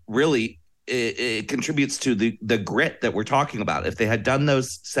also really it contributes to the grit that we're talking about. If they had done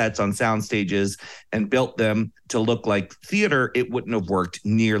those sets on sound stages and built them to look like theater, it wouldn't have worked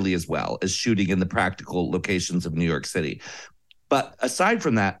nearly as well as shooting in the practical locations of New York City. But aside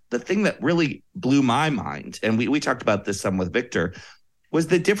from that, the thing that really blew my mind, and we talked about this some with Victor, was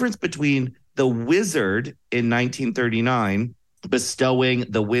the difference between the wizard in 1939 bestowing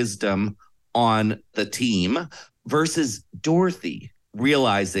the wisdom on the team versus Dorothy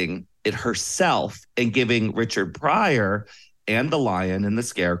realizing it herself and giving Richard Pryor and the Lion and the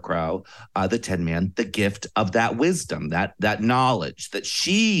Scarecrow, the Tin Man, the gift of that wisdom, that knowledge, that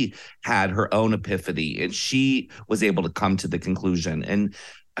she had her own epiphany and she was able to come to the conclusion. And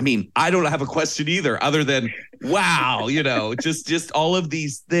I mean, I don't have a question either, other than, wow, just all of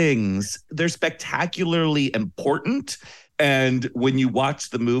these things, they're spectacularly important. And when you watch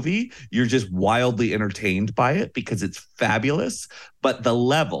the movie, you're just wildly entertained by it because it's fabulous. But the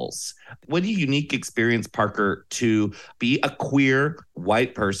levels, what a unique experience, Parker, to be a queer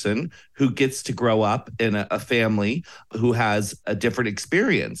white person who gets to grow up in a family who has a different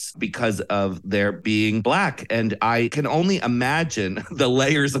experience because of their being Black. And I can only imagine the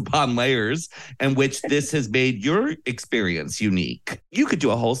layers upon layers in which this has made your experience unique. You could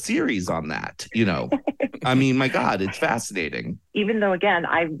do a whole series on that, I mean, my God, it's fascinating. Even though, again,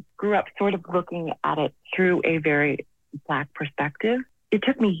 I grew up sort of looking at it through a very Black perspective, it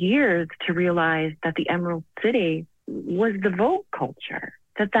took me years to realize that the Emerald City was the Vogue culture,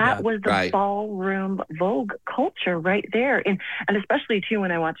 that was the ballroom Vogue culture right there. And especially, too,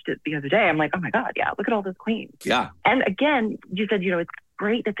 when I watched it the other day, I'm like, oh, my God, yeah, look at all those queens. Yeah. And again, you said, it's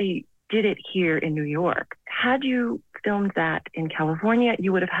great that they did it here in New York. Had you filmed that in California,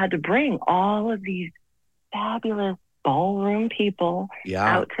 you would have had to bring all of these fabulous ballroom people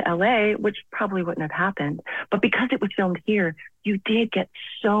out to LA, which probably wouldn't have happened. But because it was filmed here, you did get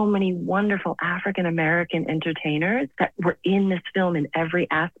so many wonderful African-American entertainers that were in this film in every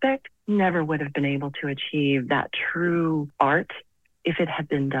aspect, never would have been able to achieve that true art if it had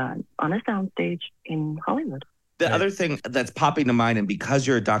been done on a soundstage in Hollywood. The other thing that's popping to mind, and because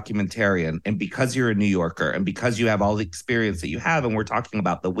you're a documentarian and because you're a New Yorker and because you have all the experience that you have, and we're talking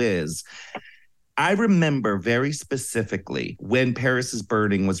about The Wiz, I remember very specifically when Paris is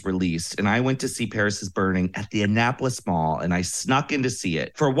Burning was released, and I went to see Paris is Burning at the Annapolis Mall, and I snuck in to see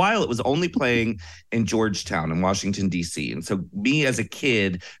it. For a while, it was only playing in Georgetown in Washington, D.C. And so me as a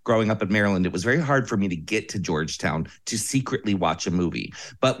kid growing up in Maryland, it was very hard for me to get to Georgetown to secretly watch a movie.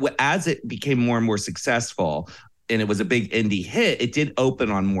 But as it became more and more successful, and it was a big indie hit, it did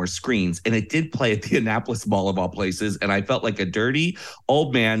open on more screens, and it did play at the Annapolis Mall of all places. And I felt like a dirty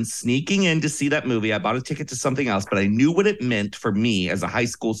old man sneaking in to see that movie. I bought a ticket to something else, but I knew what it meant for me as a high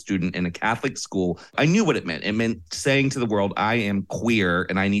school student in a Catholic school. I knew what it meant. It meant saying to the world, I am queer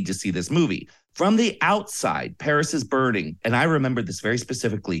and I need to see this movie. From the outside, Paris is Burning, and I remember this very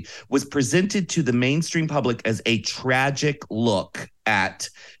specifically, was presented to the mainstream public as a tragic look at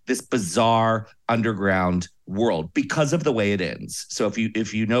this bizarre underground world because of the way it ends. So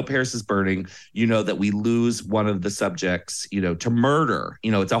if you know Paris is Burning, you know that we lose one of the subjects, to murder.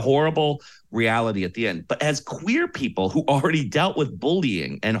 It's a horrible reality at the end. But as queer people who already dealt with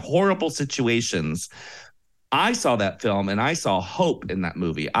bullying and horrible situations, I saw that film and I saw hope in that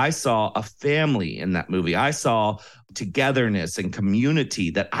movie. I saw a family in that movie. I saw togetherness and community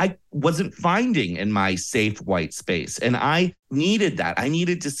that I wasn't finding in my safe white space. And I needed that. I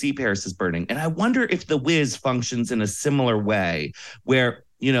needed to see Paris is Burning. And I wonder if The Wiz functions in a similar way where,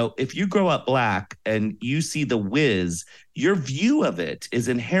 if you grow up Black and you see The Wiz, your view of it is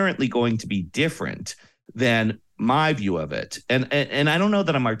inherently going to be different than my view of it. And I don't know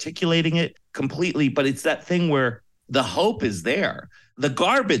that I'm articulating it completely, but it's that thing where the hope is there. The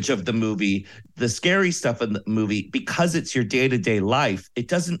garbage of the movie, the scary stuff in the movie, because it's your day-to-day life, it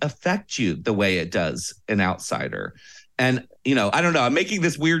doesn't affect you the way it does an outsider. And, I don't know, I'm making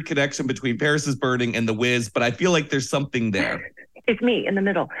this weird connection between Paris is Burning and The Wiz, but I feel like there's something there. It's me in the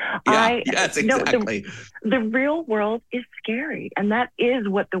middle. Yes, exactly. The real world is scary. And that is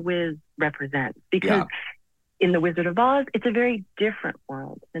what The Wiz represents. Because in The Wizard of Oz, it's a very different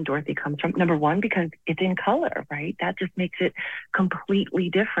world than Dorothy comes from. Number one, because it's in color, right? That just makes it completely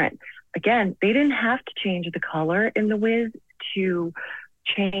different. Again, they didn't have to change the color in The Wiz to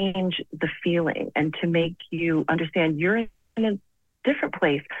change the feeling and to make you understand you're in a different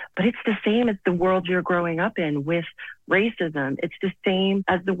place, but it's the same as the world you're growing up in with racism. It's the same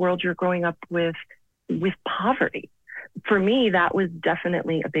as the world you're growing up with poverty. For me, that was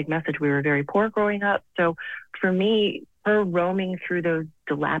definitely a big message. We were very poor growing up. So for me, her roaming through those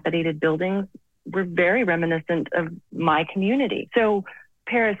dilapidated buildings were very reminiscent of my community. So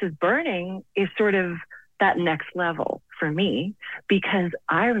Paris is Burning is sort of that next level for me, because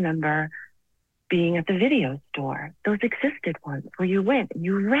I remember being at the video store. Those existed ones where you went and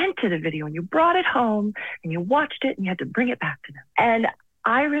you rented a video and you brought it home and you watched it and you had to bring it back to them. And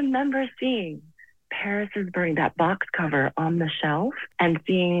I remember seeing Paris is Burning, that box cover on the shelf, and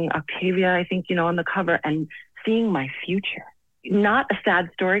seeing Octavia, I think, on the cover, and seeing my future. Not a sad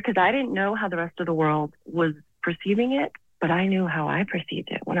story, because I didn't know how the rest of the world was perceiving it, but I knew how I perceived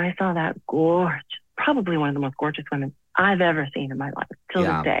it when I saw that gorgeous, probably one of the most gorgeous women I've ever seen in my life till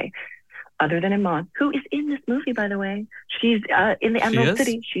this day, other than Iman, who is in this movie, by the way. She's in the Emerald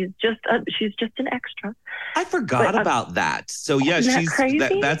City. She's just an extra. I forgot about that. So yeah,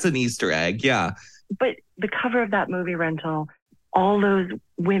 that's an Easter egg. Yeah. But the cover of that movie rental, all those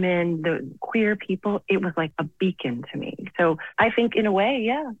women, the queer people, it was like a beacon to me. So I think in a way,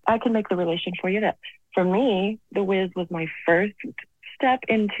 I can make the relation for you that for me, The Wiz was my first step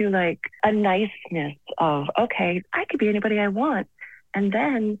into like a niceness of, okay, I could be anybody I want. And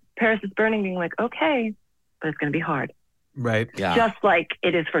then Paris is Burning being like, okay, but it's going to be hard. Right. Yeah. Just like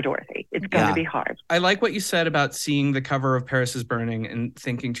it is for Dorothy. It's going to be hard. I like what you said about seeing the cover of Paris is Burning and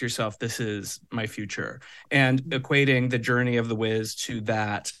thinking to yourself, this is my future, and equating the journey of The Wiz to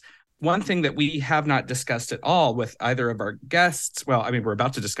that. One thing that we have not discussed at all with either of our guests, well, I mean, we're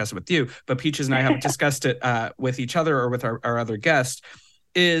about to discuss it with you, but Peaches and I haven't discussed it with each other or with our other guest,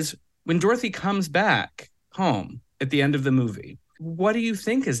 is when Dorothy comes back home at the end of the movie, what do you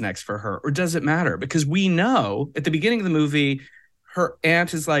think is next for her? Or does it matter? Because we know at the beginning of the movie, her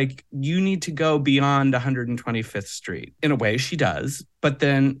aunt is like, you need to go beyond 125th Street. In a way, she does. But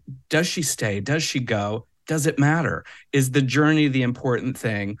then does she stay? Does she go? Does it matter? Is the journey the important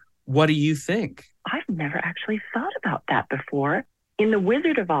thing? What do you think? I've never actually thought about that before. In The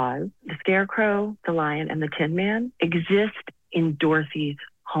Wizard of Oz, the Scarecrow, the Lion, and the Tin Man exist in Dorothy's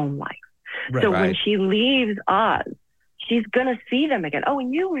home life. Right, so when she leaves Oz, she's going to see them again. Oh,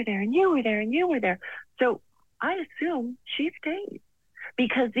 and you were there, and you were there, and you were there. So I assume she stays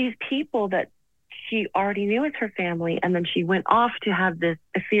because these people that she already knew as her family, and then she went off to have this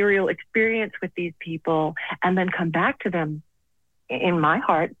ethereal experience with these people and then come back to them. In my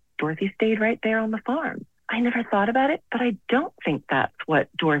heart, Dorothy stayed right there on the farm. I never thought about it, but I don't think that's what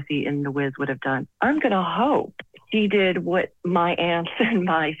Dorothy in The Wiz would have done. I'm going to hope she did what my aunts and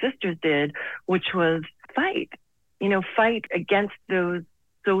my sisters did, which was fight. Fight against those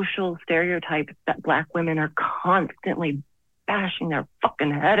social stereotypes that Black women are constantly bashing their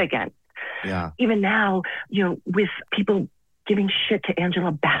fucking head against. Yeah. Even now, with people giving shit to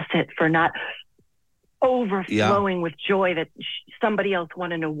Angela Bassett for not overflowing with joy that somebody else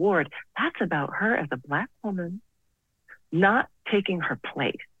won an award. That's about her as a Black woman not taking her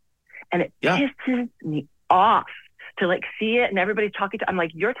place. And it pisses me off to see it and everybody's talking I'm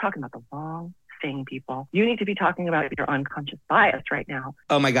like, you're talking about the wrong thing, people. You need to be talking about your unconscious bias right now.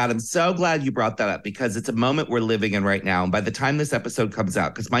 Oh my God, I'm so glad you brought that up because it's a moment we're living in right now. And by the time this episode comes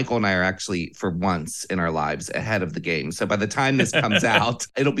out, because Michael and I are actually, for once in our lives, ahead of the game. So by the time this comes out,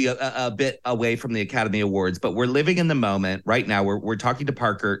 it'll be a bit away from the Academy Awards. But we're living in the moment right now. We're talking to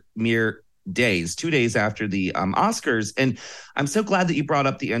Parker mere 2 days after the Oscars. And I'm so glad that you brought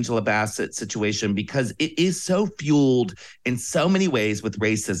up the Angela Bassett situation because it is so fueled in so many ways with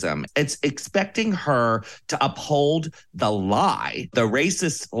racism. It's expecting her to uphold the lie, the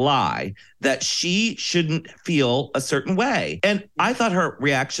racist lie, that she shouldn't feel a certain way. And I thought her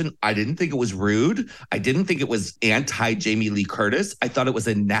reaction, I didn't think it was rude. I didn't think it was anti-Jamie Lee Curtis. I thought it was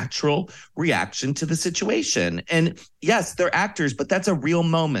a natural reaction to the situation. And yes, they're actors, but that's a real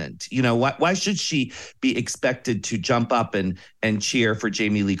moment. Why should she be expected to jump up and cheer for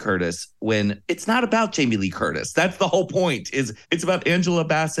Jamie Lee Curtis when it's not about Jamie Lee Curtis? That's the whole point, is it's about Angela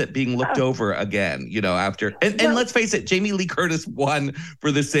Bassett being looked over again, after. And let's face it, Jamie Lee Curtis won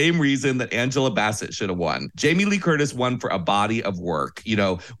for the same reason that Angela Bassett should have won. Jamie Lee Curtis won for a body of work.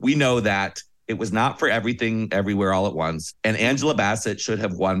 We know that It was not for everything, everywhere, all at once. And Angela Bassett should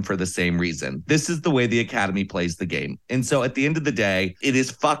have won for the same reason. This is the way the Academy plays the game. And so at the end of the day, it is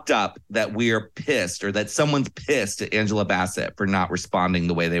fucked up that we are pissed or that someone's pissed at Angela Bassett for not responding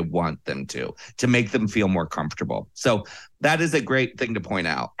the way they want them to make them feel more comfortable. So that is a great thing to point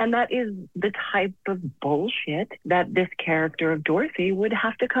out. And that is the type of bullshit that this character of Dorothy would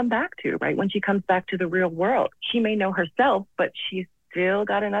have to come back to, right? When she comes back to the real world, she may know herself, but she's still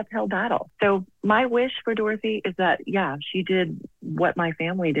got an uphill battle. So my wish for Dorothy is that, yeah, she did what my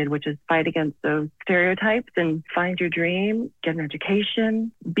family did, which is fight against those stereotypes and find your dream, get an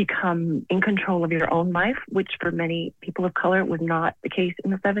education, become in control of your own life, which for many people of color was not the case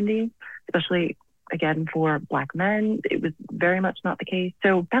in the 70s, especially again, for Black men, it was very much not the case.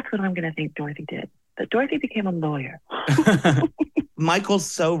 So that's what I'm going to think Dorothy did. But Dorothy became a lawyer. Michael's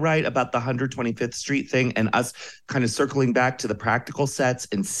so right about the 125th Street thing and us kind of circling back to the practical sets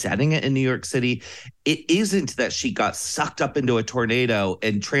and setting it in New York City. It isn't that she got sucked up into a tornado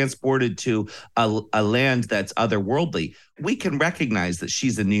and transported to a land that's otherworldly. We can recognize that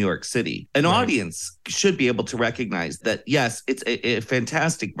she's in New York City. An audience should be able to recognize that, yes, it's a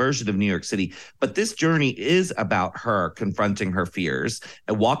fantastic version of New York City, but this journey is about her confronting her fears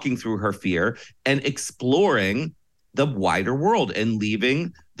and walking through her fear and exploring the wider world and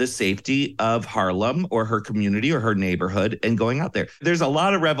leaving the safety of Harlem or her community or her neighborhood and going out there. There's a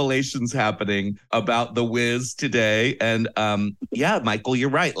lot of revelations happening about The Wiz today. And yeah, Michael, you're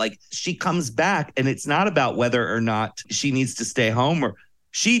right. Like, she comes back and it's not about whether or not she needs to stay home or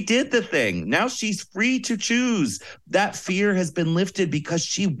she did the thing. Now she's free to choose. That fear has been lifted because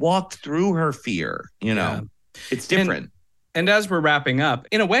she walked through her fear. You know, it's different. And as we're wrapping up,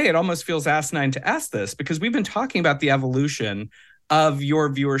 in a way, it almost feels asinine to ask this because we've been talking about the evolution of your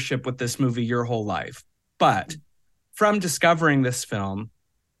viewership with this movie your whole life. But from discovering this film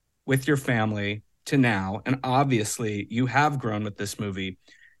with your family to now, and obviously you have grown with this movie,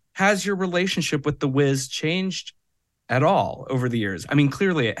 has your relationship with The Wiz changed at all over the years? I mean,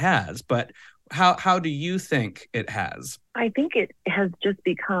 clearly it has, but how do you think it has? I think it has just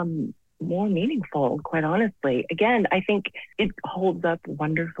become more meaningful, quite honestly. Again, I think it holds up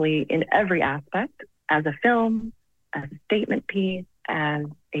wonderfully in every aspect, as a film, as a statement piece, as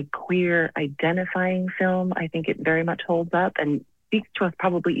a queer identifying film. I think it very much holds up and speaks to us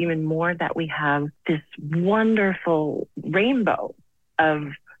probably even more that we have this wonderful rainbow of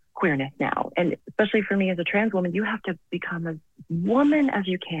queerness now. And especially for me as a trans woman, you have to become as woman as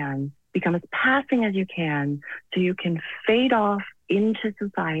you can, become as passing as you can, so you can fade off into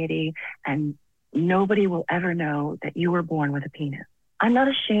society and nobody will ever know that you were born with a penis. I'm not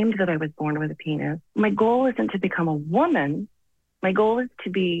ashamed that I was born with a penis. My goal isn't to become a woman. My goal is to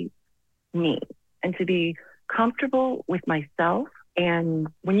be me and to be comfortable with myself. And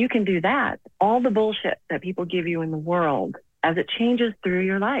when you can do that, all the bullshit that people give you in the world, as it changes through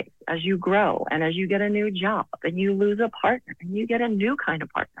your life, as you grow and as you get a new job and you lose a partner and you get a new kind of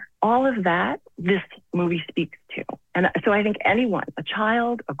partner, all of that, this movie speaks to. And so I think anyone, a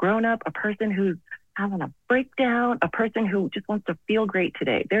child, a grown-up, a person who's having a breakdown, a person who just wants to feel great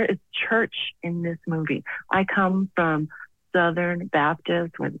today, there is church in this movie. I come from Southern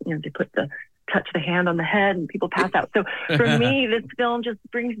Baptist where, you know, they touch the hand on the head and people pass out. So for me, this film just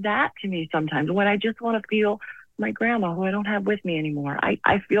brings that to me sometimes when I just want to feel my grandma, who I don't have with me anymore.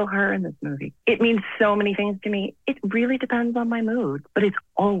 I feel her in this movie. It means so many things to me. It really depends on my mood, but it's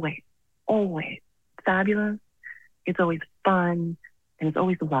always fabulous. It's always fun, and it's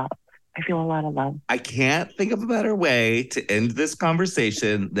always love. I feel a lot of love. I can't think of a better way to end this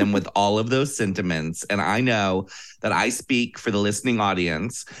conversation than with all of those sentiments. And I know that I speak for the listening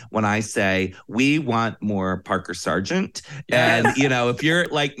audience when I say we want more Parker Sargent. Yes. And, you know, if you're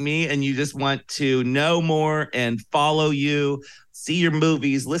like me and you just want to know more and follow you, see your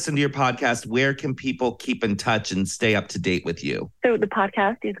movies, listen to your podcast, where can people keep in touch and stay up to date with you? So the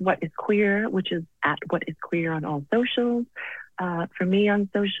podcast is What is Queer, which is at What is Queer on all socials. For me on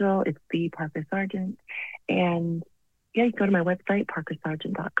social, it's the Parker Sargent. And yeah, you can go to my website,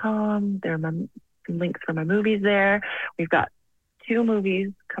 parkersargent.com. There are some links for my movies there. We've got 2 movies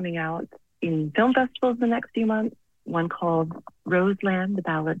coming out in film festivals the next few months. One called Roseland, the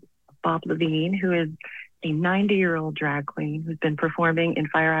Ballad of Bob Levine, who is a 90-year-old drag queen who's been performing in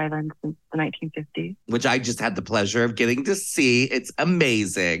Fire Island since the 1950s. Which I just had the pleasure of getting to see. It's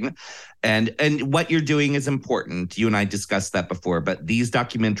amazing. And what you're doing is important. You and I discussed that before, but these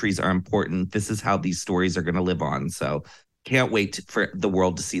documentaries are important. This is how these stories are going to live on. So can't wait for the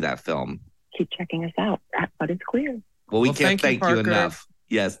world to see that film. Keep checking us out at What is Queer. Well, we can't thank you enough.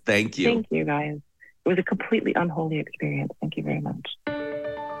 Yes, thank you. Thank you, guys. It was a completely unholy experience. Thank you very much.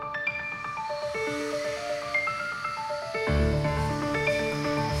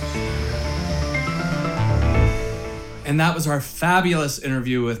 And that was our fabulous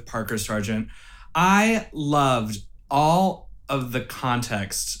interview with Parker Sargent. I loved all of the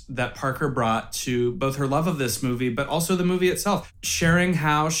context that Parker brought to both her love of this movie, but also the movie itself. Sharing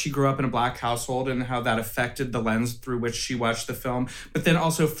how she grew up in a Black household and how that affected the lens through which she watched the film, but then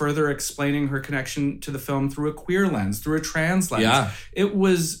also further explaining her connection to the film through a queer lens, through a trans lens. Yeah. It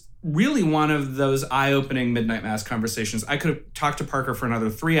was really one of those eye-opening Midnight Mass conversations. I could have talked to Parker for another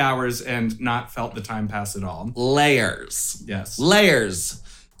 3 hours and not felt the time pass at all. Layers. Yes. Layers.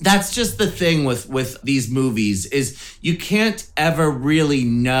 That's just the thing with these movies is you can't ever really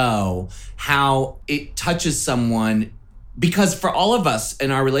know how it touches someone, because for all of us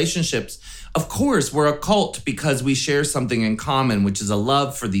in our relationships, of course, we're a cult because we share something in common, which is a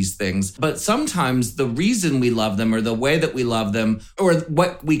love for these things. But sometimes the reason we love them or the way that we love them or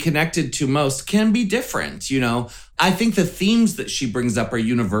what we connected to most can be different, you know? I think the themes that she brings up are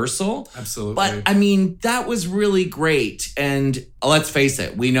universal. Absolutely. But I mean, that was really great. And let's face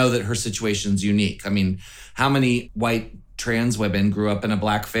it, we know that her situation's unique. I mean, how many white trans women grew up in a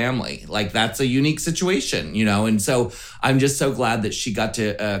Black family? Like, that's a unique situation, you know? And so I'm just so glad that she got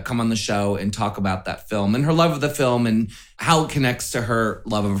to come on the show and talk about that film and her love of the film and how it connects to her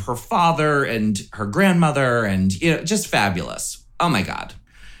love of her father and her grandmother, and, you know, just fabulous. Oh my God.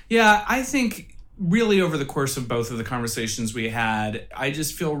 Yeah, I think really over the course of both of the conversations we had, I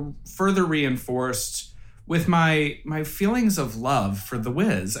just feel further reinforced with my feelings of love for The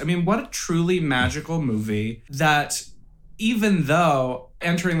Wiz. I mean, what a truly magical movie that, even though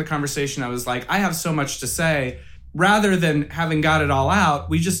entering the conversation, I was like, I have so much to say, rather than having got it all out,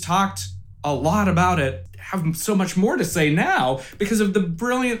 we just talked a lot about it, have so much more to say now because of the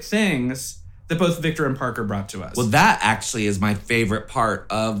brilliant things that both Viktor and Parker brought to us. Well, that actually is my favorite part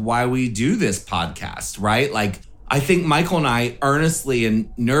of why we do this podcast, right? Like, I think Michael and I earnestly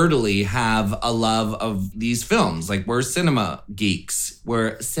and nerdily have a love of these films. Like, we're cinema geeks.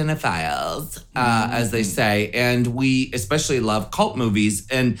 We're cinephiles, as they say. And we especially love cult movies.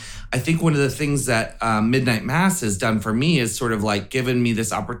 And I think one of the things that Midnight Mass has done for me is sort of like given me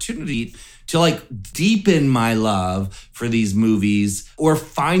this opportunity to like deepen my love for these movies or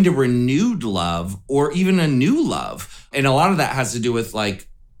find a renewed love or even a new love. And a lot of that has to do with like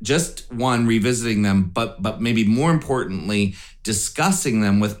just one, revisiting them, but maybe more importantly, discussing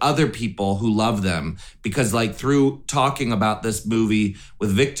them with other people who love them. Because like through talking about this movie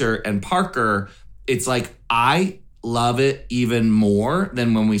with Viktor and Parker, it's like I love it even more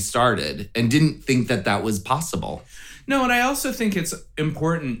than when we started and didn't think that that was possible. No, and I also think it's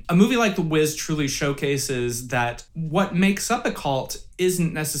important. A movie like The Wiz truly showcases that what makes up a cult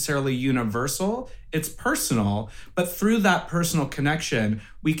isn't necessarily universal, it's personal. But through that personal connection,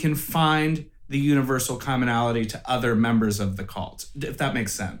 we can find the universal commonality to other members of the cult, if that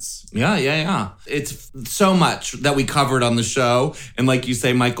makes sense. Yeah. It's so much that we covered on the show. And like you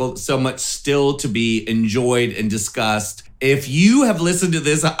say, Michael, so much still to be enjoyed and discussed. If you have listened to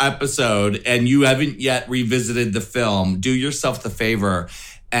this episode and you haven't yet revisited the film, do yourself the favor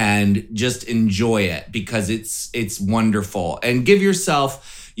and just enjoy it because it's wonderful. And give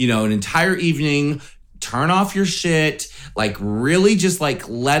yourself, you know, an entire evening, turn off your shit, like really just like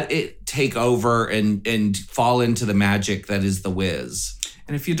let it take over and fall into the magic that is The Wiz.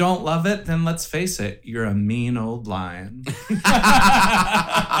 And if you don't love it, then let's face it, you're a mean old lion.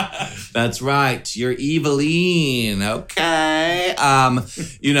 That's right. You're Eveline. Okay.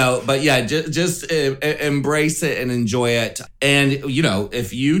 You know, but yeah, just embrace it and enjoy it. And, you know,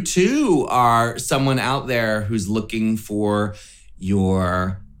 if you too are someone out there who's looking for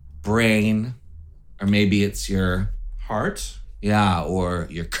your brain, or maybe it's your heart. Yeah, or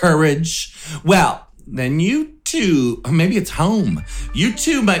your courage. Well, then you too, or maybe it's home. You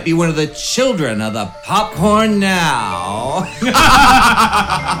too might be one of the children of the popcorn now.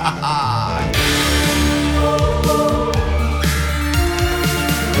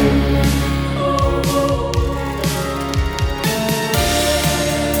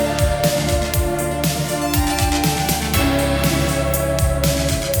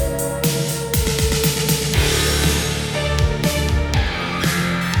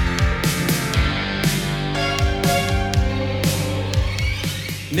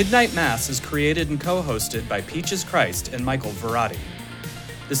 Midnight Mass is created and co-hosted by Peaches Christ and Michael Verratti.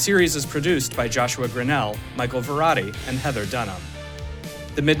 The series is produced by Joshua Grinnell, Michael Verratti, and Heather Dunham.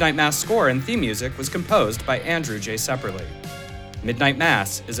 The Midnight Mass score and theme music was composed by Andrew J. Sepperly. Midnight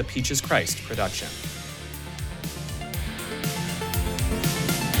Mass is a Peaches Christ production.